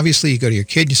mean, obviously, you go to your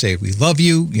kid, you say, we love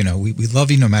you, we love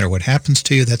you no matter what happens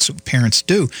to you. That's what parents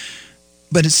do.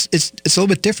 But it's a little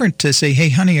bit different to say, hey,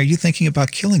 honey, are you thinking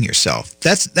about killing yourself?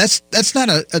 That's not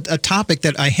a topic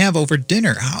that I have over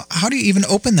dinner. How do you even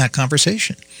open that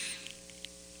conversation?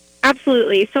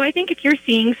 Absolutely. So I think if you're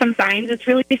seeing some signs, it's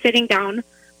really sitting down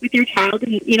with your child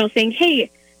and, saying,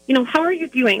 hey, how are you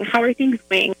doing? How are things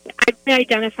going? I've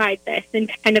identified this,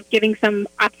 and kind of giving some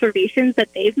observations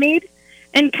that they've made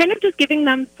and kind of just giving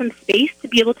them some space to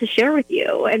be able to share with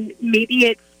you. And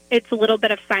maybe it's a little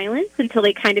bit of silence until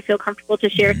they kind of feel comfortable to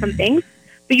share some things.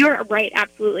 But you're right,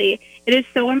 absolutely. It is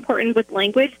so important with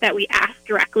language that we ask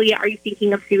directly, are you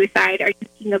thinking of suicide? Are you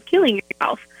thinking of killing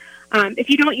yourself? If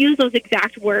you don't use those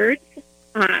exact words,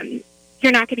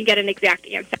 you're not going to get an exact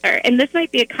answer. And this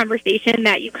might be a conversation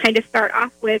that you kind of start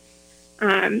off with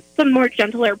some more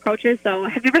gentler approaches. So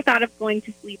have you ever thought of going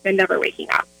to sleep and never waking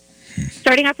up?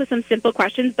 Starting off with some simple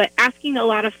questions, but asking a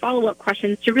lot of follow-up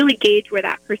questions to really gauge where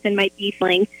that person might be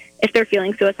feeling, if they're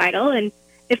feeling suicidal. And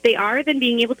if they are, then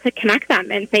being able to connect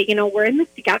them and say, we're in this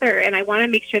together, and I want to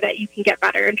make sure that you can get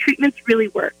better. And treatments really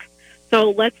work. So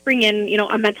let's bring in,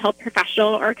 a mental health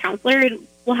professional or a counselor, and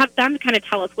we'll have them kind of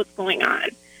tell us what's going on.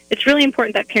 It's really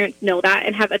important that parents know that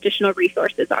and have additional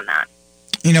resources on that.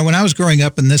 When I was growing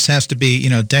up, and this has to be,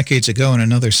 decades ago in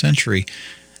another century,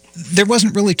 there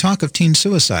wasn't really talk of teen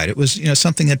suicide. It was,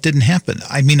 something that didn't happen.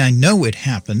 I mean, I know it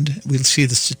happened. We'll see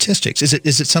the statistics. Is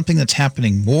it something that's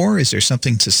happening more? Is there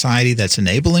something in society that's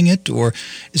enabling it? Or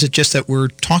is it just that we're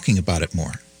talking about it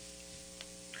more?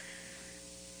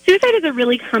 Suicide is a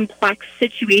really complex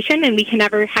situation, and we can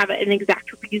never have an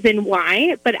exact reason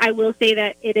why. But I will say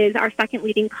that it is our second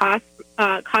leading cause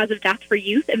of death for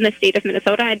youth in the state of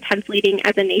Minnesota, and 10th leading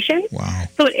as a nation. Wow.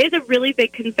 So it is a really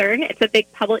big concern. It's a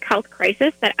big public health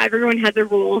crisis that everyone has a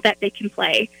role that they can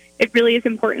play. It really is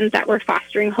important that we're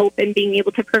fostering hope and being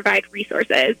able to provide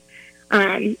resources.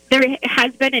 There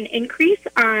has been an increase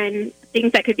on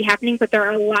things that could be happening, but there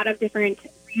are a lot of different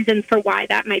reasons for why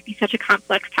that might be such a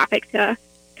complex topic to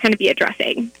kind of be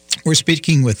addressing. We're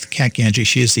speaking with Kat Ganji.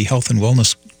 She is the Health and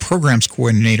Wellness Programs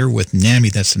Coordinator with NAMI.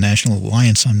 That's the National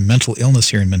Alliance on Mental Illness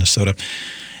here in Minnesota.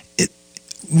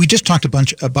 We just talked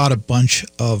about a bunch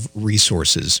of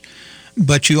resources,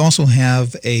 but you also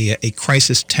have a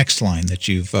crisis text line that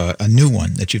a new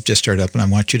one that you've just started up, and I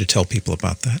want you to tell people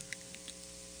about that.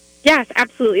 Yes,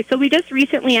 absolutely. So we just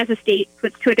recently, as a state,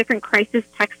 switched to a different crisis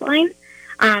text line.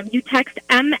 You text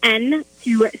MN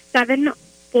to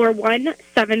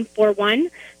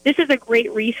 741-741. This is a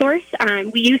great resource.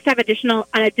 We used to have an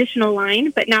additional line,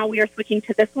 but now we are switching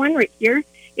to this one right here.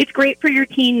 It's great for your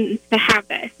teens to have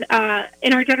this.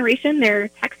 In our generation, they're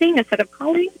texting instead of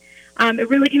calling. It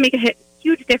really can make a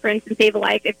huge difference and save a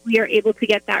life if we are able to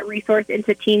get that resource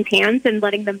into teens' hands and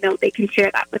letting them know they can share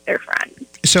that with their friends.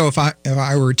 So if I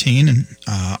were a teen and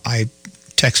I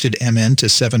texted MN to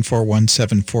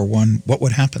 741-741, what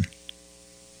would happen?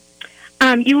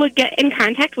 You would get in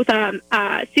contact with a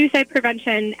suicide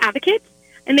prevention advocate,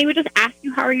 and they would just ask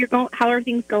you how are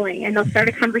things going, and they'll start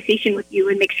a conversation with you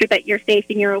and make sure that you're safe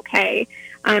and you're okay,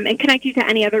 and connect you to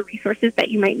any other resources that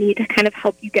you might need to kind of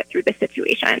help you get through the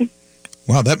situation.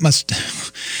 Wow, that must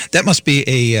be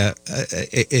a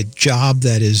job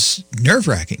that is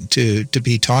nerve-wracking to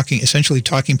be essentially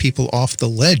talking people off the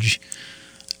ledge.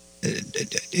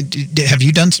 Have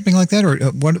you done something like that, or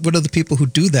what are the people who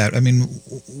do that? I mean,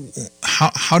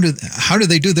 how do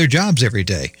they do their jobs every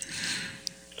day?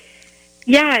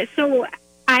 Yeah, so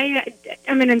I'm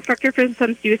an instructor for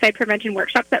some suicide prevention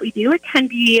workshops that we do. It can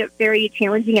be very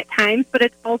challenging at times, but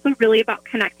it's also really about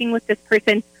connecting with this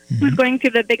person who's going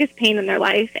through the biggest pain in their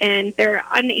life, and they're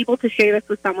unable to share this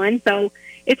with someone. So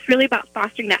it's really about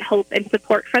fostering that hope and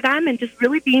support for them, and just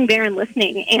really being there and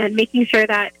listening and making sure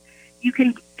that you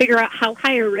can figure out how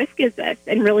high a risk is this,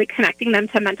 and really connecting them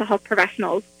to mental health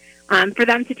professionals for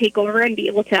them to take over and be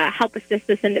able to help assist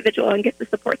this individual and get the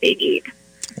support they need.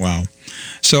 Wow.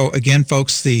 So again,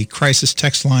 folks, the crisis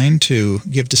text line to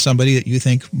give to somebody that you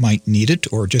think might need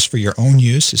it, or just for your own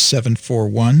use, is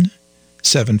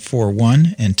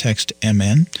 741-741 and text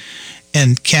MN.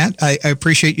 And Kat, I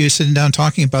appreciate you sitting down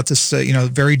talking about this,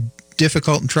 very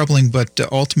difficult and troubling, but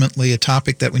ultimately a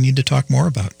topic that we need to talk more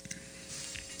about.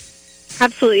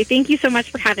 Absolutely. Thank you so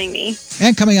much for having me.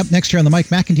 And coming up next here on the Mike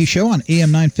McIntee Show on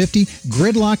AM 950,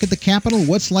 gridlock at the Capitol.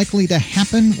 What's likely to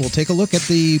happen? We'll take a look at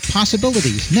the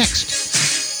possibilities next.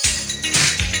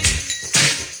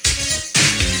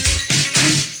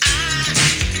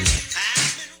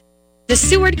 The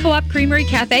Seward Co-op Creamery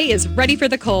Cafe is ready for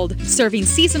the cold, serving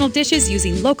seasonal dishes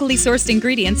using locally sourced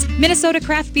ingredients, Minnesota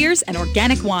craft beers, and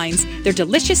organic wines. Their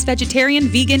delicious vegetarian,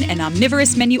 vegan, and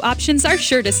omnivorous menu options are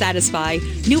sure to satisfy.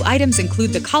 New items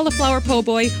include the cauliflower po'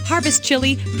 boy, harvest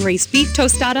chili, braised beef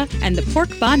tostada, and the pork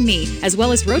banh mi, as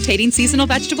well as rotating seasonal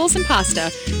vegetables and pasta.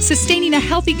 Sustaining a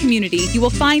healthy community, you will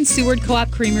find Seward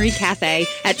Co-op Creamery Cafe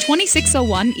at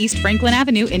 2601 East Franklin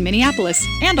Avenue in Minneapolis,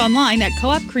 and online at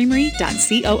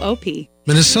coopcreamery.coop.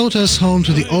 Minnesota is home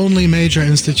to the only major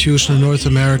institution in North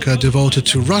America devoted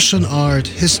to Russian art,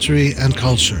 history, and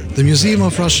culture. The Museum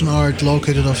of Russian Art,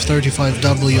 located off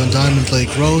 35W on Diamond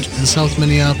Lake Road in South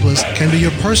Minneapolis, can be your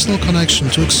personal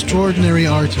connection to extraordinary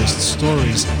artists,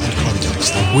 stories, and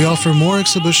context. We offer more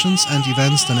exhibitions and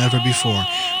events than ever before,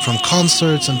 from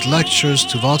concerts and lectures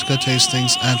to vodka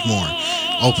tastings and more.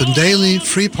 Open daily,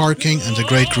 free parking, and a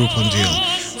great Groupon deal.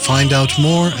 Find out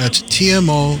more at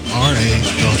tmora.org.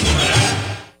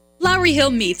 Lowry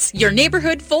Hill Meats, your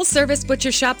neighborhood full-service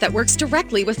butcher shop that works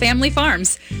directly with family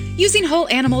farms. Using whole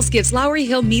animals gives Lowry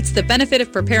Hill Meats the benefit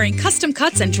of preparing custom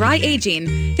cuts and dry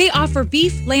aging. They offer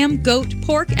beef, lamb, goat,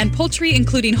 pork, and poultry,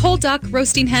 including whole duck,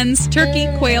 roasting hens, turkey,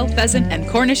 quail, pheasant, and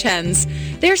Cornish hens.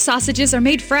 Their sausages are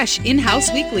made fresh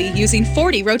in-house weekly using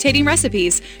 40 rotating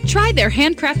recipes. Try their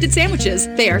handcrafted sandwiches.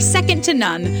 They are second to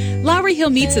none. Lowry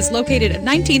Hill Meats is located at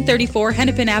 1934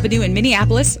 Hennepin Avenue in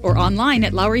Minneapolis or online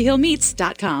at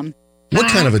LowryHillMeats.com. What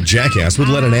kind of a jackass would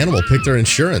let an animal pick their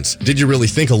insurance? Did you really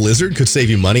think a lizard could save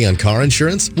you money on car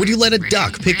insurance? Would you let a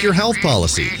duck pick your health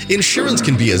policy? Insurance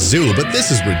can be a zoo, but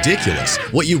this is ridiculous.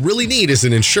 What you really need is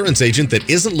an insurance agent that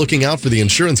isn't looking out for the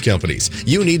insurance companies.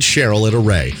 You need Cheryl at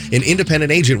Array, an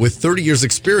independent agent with 30 years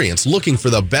experience looking for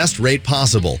the best rate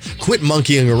possible. Quit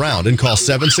monkeying around and call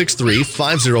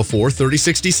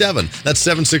 763-504-3067. That's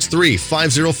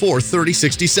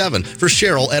 763-504-3067 for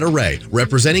Cheryl at Array,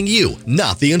 representing you,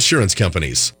 not the insurance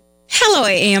companies. Hello,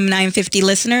 AM 950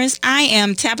 listeners. I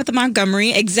am Tabitha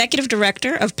Montgomery, Executive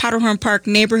Director of Powderhorn Park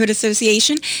Neighborhood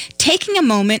Association, taking a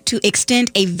moment to extend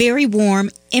a very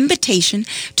warm invitation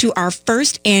to our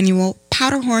first annual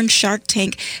Powderhorn Shark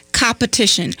Tank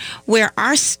competition, where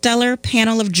our stellar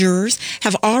panel of jurors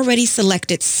have already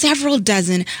selected several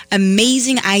dozen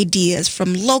amazing ideas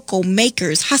from local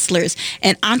makers, hustlers,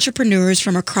 and entrepreneurs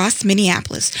from across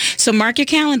Minneapolis. So mark your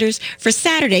calendars for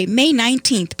Saturday, May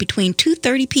 19th between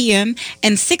 2:30 p.m.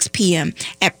 and 6 p.m.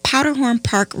 at Powderhorn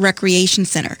Park Recreation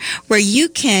Center, where you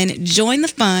can join the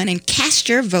fun and cast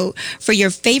your vote for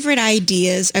your favorite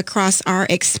ideas across our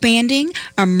expanding,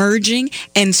 emerging,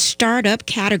 and startup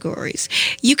categories.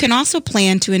 You can also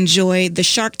plan to enjoy the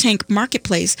Shark Tank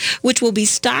Marketplace, which will be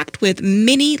stocked with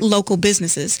many local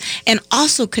businesses, and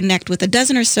also connect with a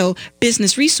dozen or so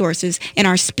business resources in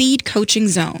our speed coaching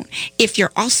zone, if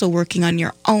you're also working on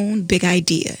your own big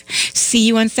idea. See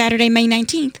you on Saturday, May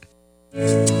 19th.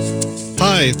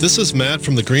 Hi, this is Matt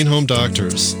from the Green Home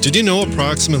Doctors. Did you know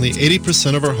approximately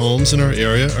 80% of our homes in our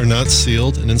area are not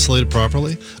sealed and insulated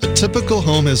properly? A typical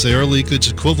home has air leakage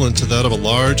equivalent to that of a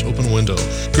large open window.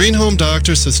 Green Home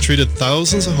Doctors has treated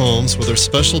thousands of homes with their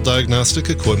special diagnostic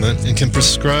equipment and can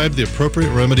prescribe the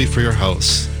appropriate remedy for your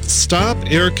house. Stop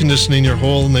air conditioning your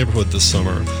whole neighborhood this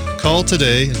summer. Call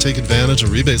today and take advantage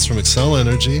of rebates from Excel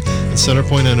Energy and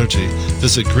Centerpoint Energy.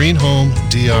 Visit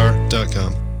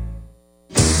greenhomedr.com.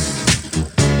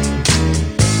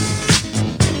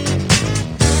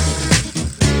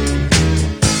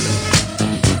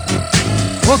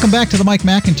 Welcome back to the Mike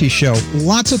McIntee Show.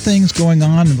 Lots of things going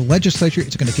on in the legislature.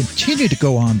 It's going to continue to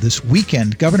go on this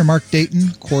weekend. Governor Mark Dayton,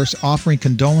 of course, offering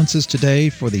condolences today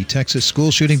for the Texas school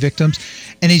shooting victims.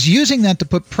 And he's using that to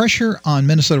put pressure on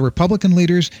Minnesota Republican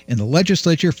leaders in the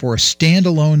legislature for a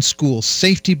standalone school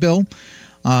safety bill.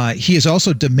 He is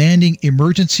also demanding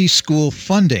emergency school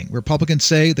funding. Republicans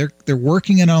say they're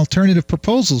working on alternative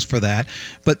proposals for that,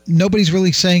 but nobody's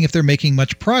really saying if they're making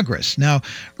much progress. Now,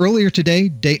 earlier today,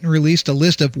 Dayton released a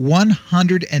list of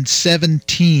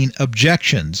 117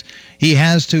 objections he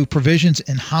has to provisions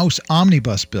in House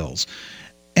omnibus bills.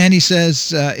 And he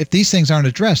says if these things aren't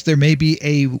addressed, there may be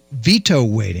a veto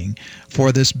waiting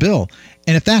for this bill.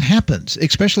 And if that happens,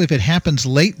 especially if it happens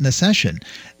late in the session,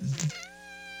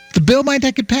 the bill might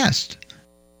not get passed.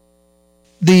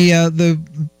 The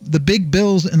big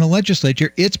bills in the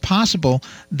legislature, it's possible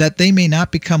that they may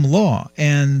not become law.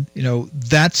 And,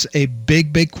 that's a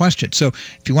big question. So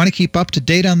if you want to keep up to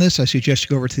date on this, I suggest you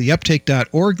go over to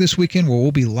theuptake.org this weekend, where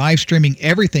we'll be live streaming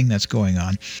everything that's going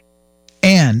on.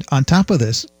 And on top of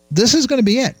this, this is going to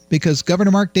be it, because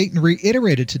Governor Mark Dayton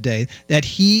reiterated today that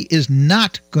he is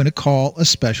not going to call a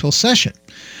special session.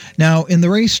 Now, in the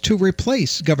race to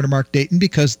replace Governor Mark Dayton,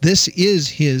 because this is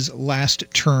his last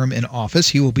term in office,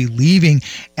 he will be leaving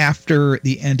after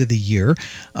the end of the year.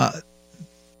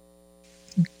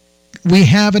 We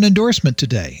have an endorsement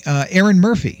today. Erin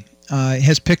Murphy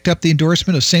has picked up the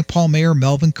endorsement of St. Paul Mayor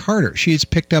Melvin Carter. She's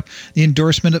picked up the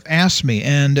endorsement of AFSCME,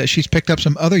 and she's picked up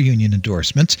some other union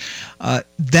endorsements.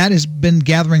 That has been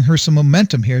gathering her some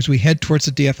momentum here as we head towards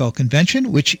the DFL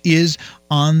convention, which is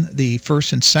on the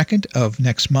 1st and 2nd of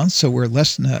next month, so we're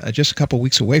less than just a couple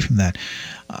weeks away from that.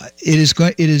 It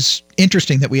is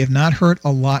interesting that we have not heard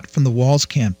a lot from the Walz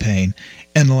campaign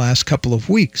in the last couple of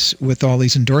weeks with all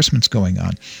these endorsements going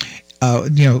on.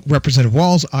 Representative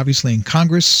Walz obviously in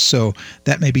Congress, so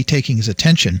that may be taking his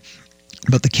attention.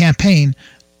 But the campaign,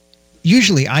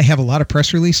 usually I have a lot of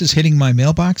press releases hitting my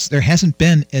mailbox. There hasn't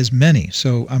been as many,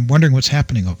 so I'm wondering what's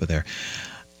happening over there.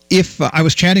 If I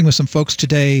was chatting with some folks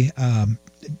today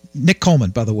Nick Coleman,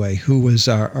 by the way, who was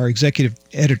our executive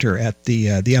editor at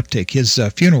the Uptake. His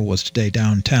funeral was today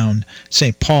downtown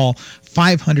St. Paul.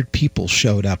 500 people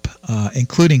showed up,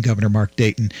 including Governor Mark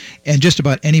Dayton, and just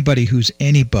about anybody who's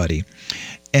anybody.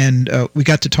 And we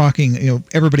got to talking,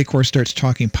 everybody, of course, starts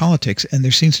talking politics, and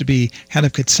there seems to be kind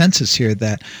of consensus here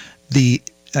that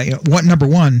number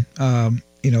one,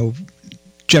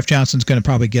 Jeff Johnson's going to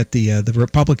probably get the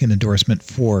Republican endorsement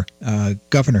for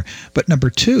governor. But number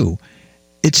two,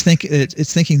 it's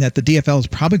thinking that the DFL is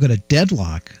probably going to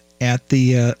deadlock at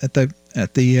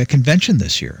the convention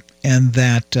this year, and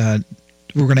that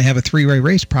we're going to have a three-way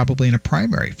race probably in a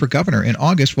primary for governor in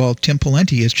August, while Tim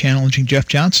Pawlenty is challenging Jeff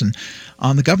Johnson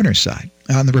on the governor's side,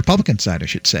 on the Republican side, I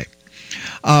should say.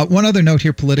 One other note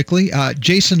here politically,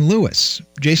 Jason Lewis.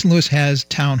 Jason Lewis has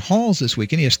town halls this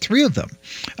weekend. He has 3 of them.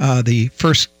 The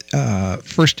first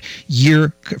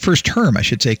term, I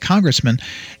should say, congressman.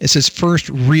 It's his first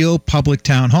real public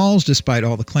town halls, despite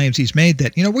all the claims he's made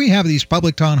that, we have these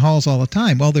public town halls all the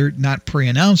time. Well, they're not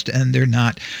pre-announced, and they're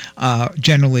not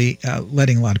generally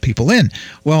letting a lot of people in.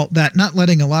 Well, that not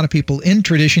letting a lot of people in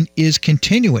tradition is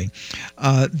continuing.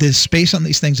 The space on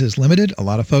these things is limited. A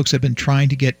lot of folks have been trying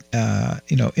to get,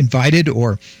 invited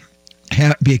or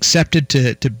be accepted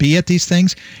to be at these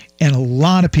things. And a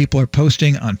lot of people are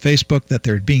posting on Facebook that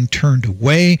they're being turned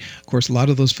away. Of course, a lot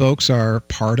of those folks are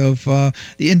part of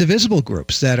the indivisible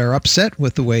groups that are upset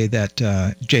with the way that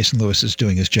Jason Lewis is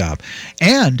doing his job.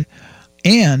 And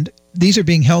these are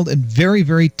being held in very,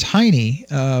 very tiny,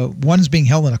 one's being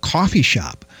held in a coffee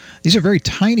shop. These are very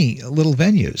tiny little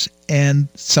venues. And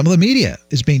some of the media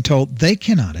is being told they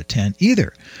cannot attend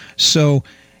either. So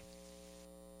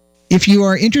if you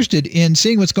are interested in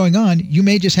seeing what's going on, you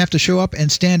may just have to show up and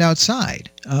stand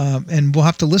outside. And we'll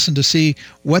have to listen to see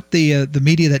what the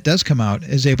media that does come out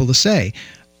is able to say.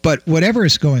 But whatever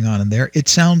is going on in there, it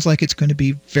sounds like it's going to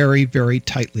be very, very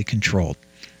tightly controlled.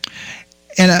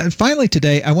 And finally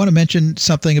today, I want to mention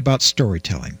something about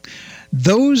storytelling.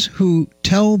 Those who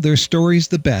tell their stories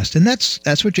the best, and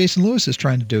that's what Jason Lewis is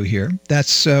trying to do here.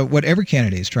 That's what every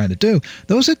candidate is trying to do.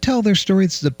 Those that tell their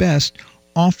stories the best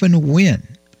often win.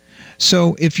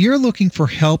 So if you're looking for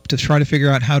help to try to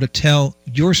figure out how to tell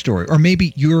your story, or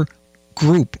maybe your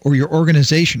group or your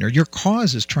organization or your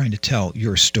cause is trying to tell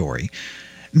your story,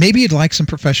 maybe you'd like some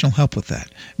professional help with that.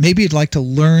 Maybe you'd like to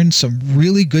learn some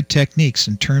really good techniques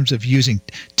in terms of using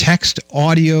text,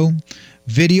 audio,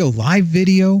 video, live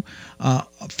video,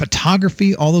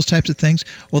 photography, all those types of things.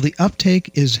 Well, the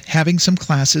Uptake is having some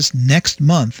classes next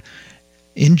month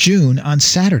in June on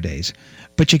Saturdays.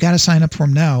 But you got to sign up for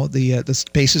them now. The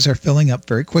spaces are filling up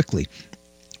very quickly.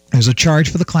 There's a charge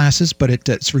for the classes, but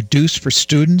it's reduced for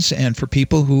students and for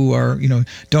people who are,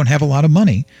 don't have a lot of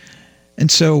money. And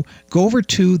so go over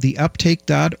to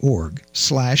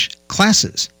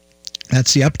theuptake.org/classes.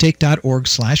 That's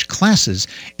theuptake.org/classes,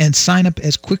 and sign up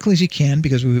as quickly as you can,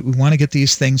 because we want to get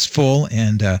these things full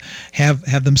and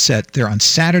have them set. They're on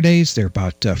Saturdays. They're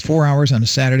about 4 hours on a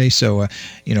Saturday. So,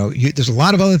 there's a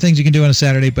lot of other things you can do on a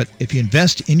Saturday, but if you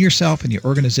invest in yourself and your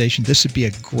organization, this would be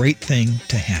a great thing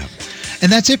to have. And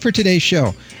that's it for today's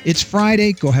show. It's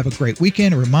Friday. Go have a great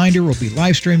weekend. A reminder, we'll be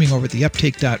live streaming over at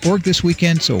theuptake.org this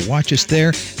weekend, so watch us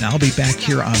there, and I'll be back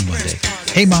here on Monday.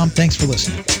 Hey, Mom, thanks for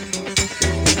listening.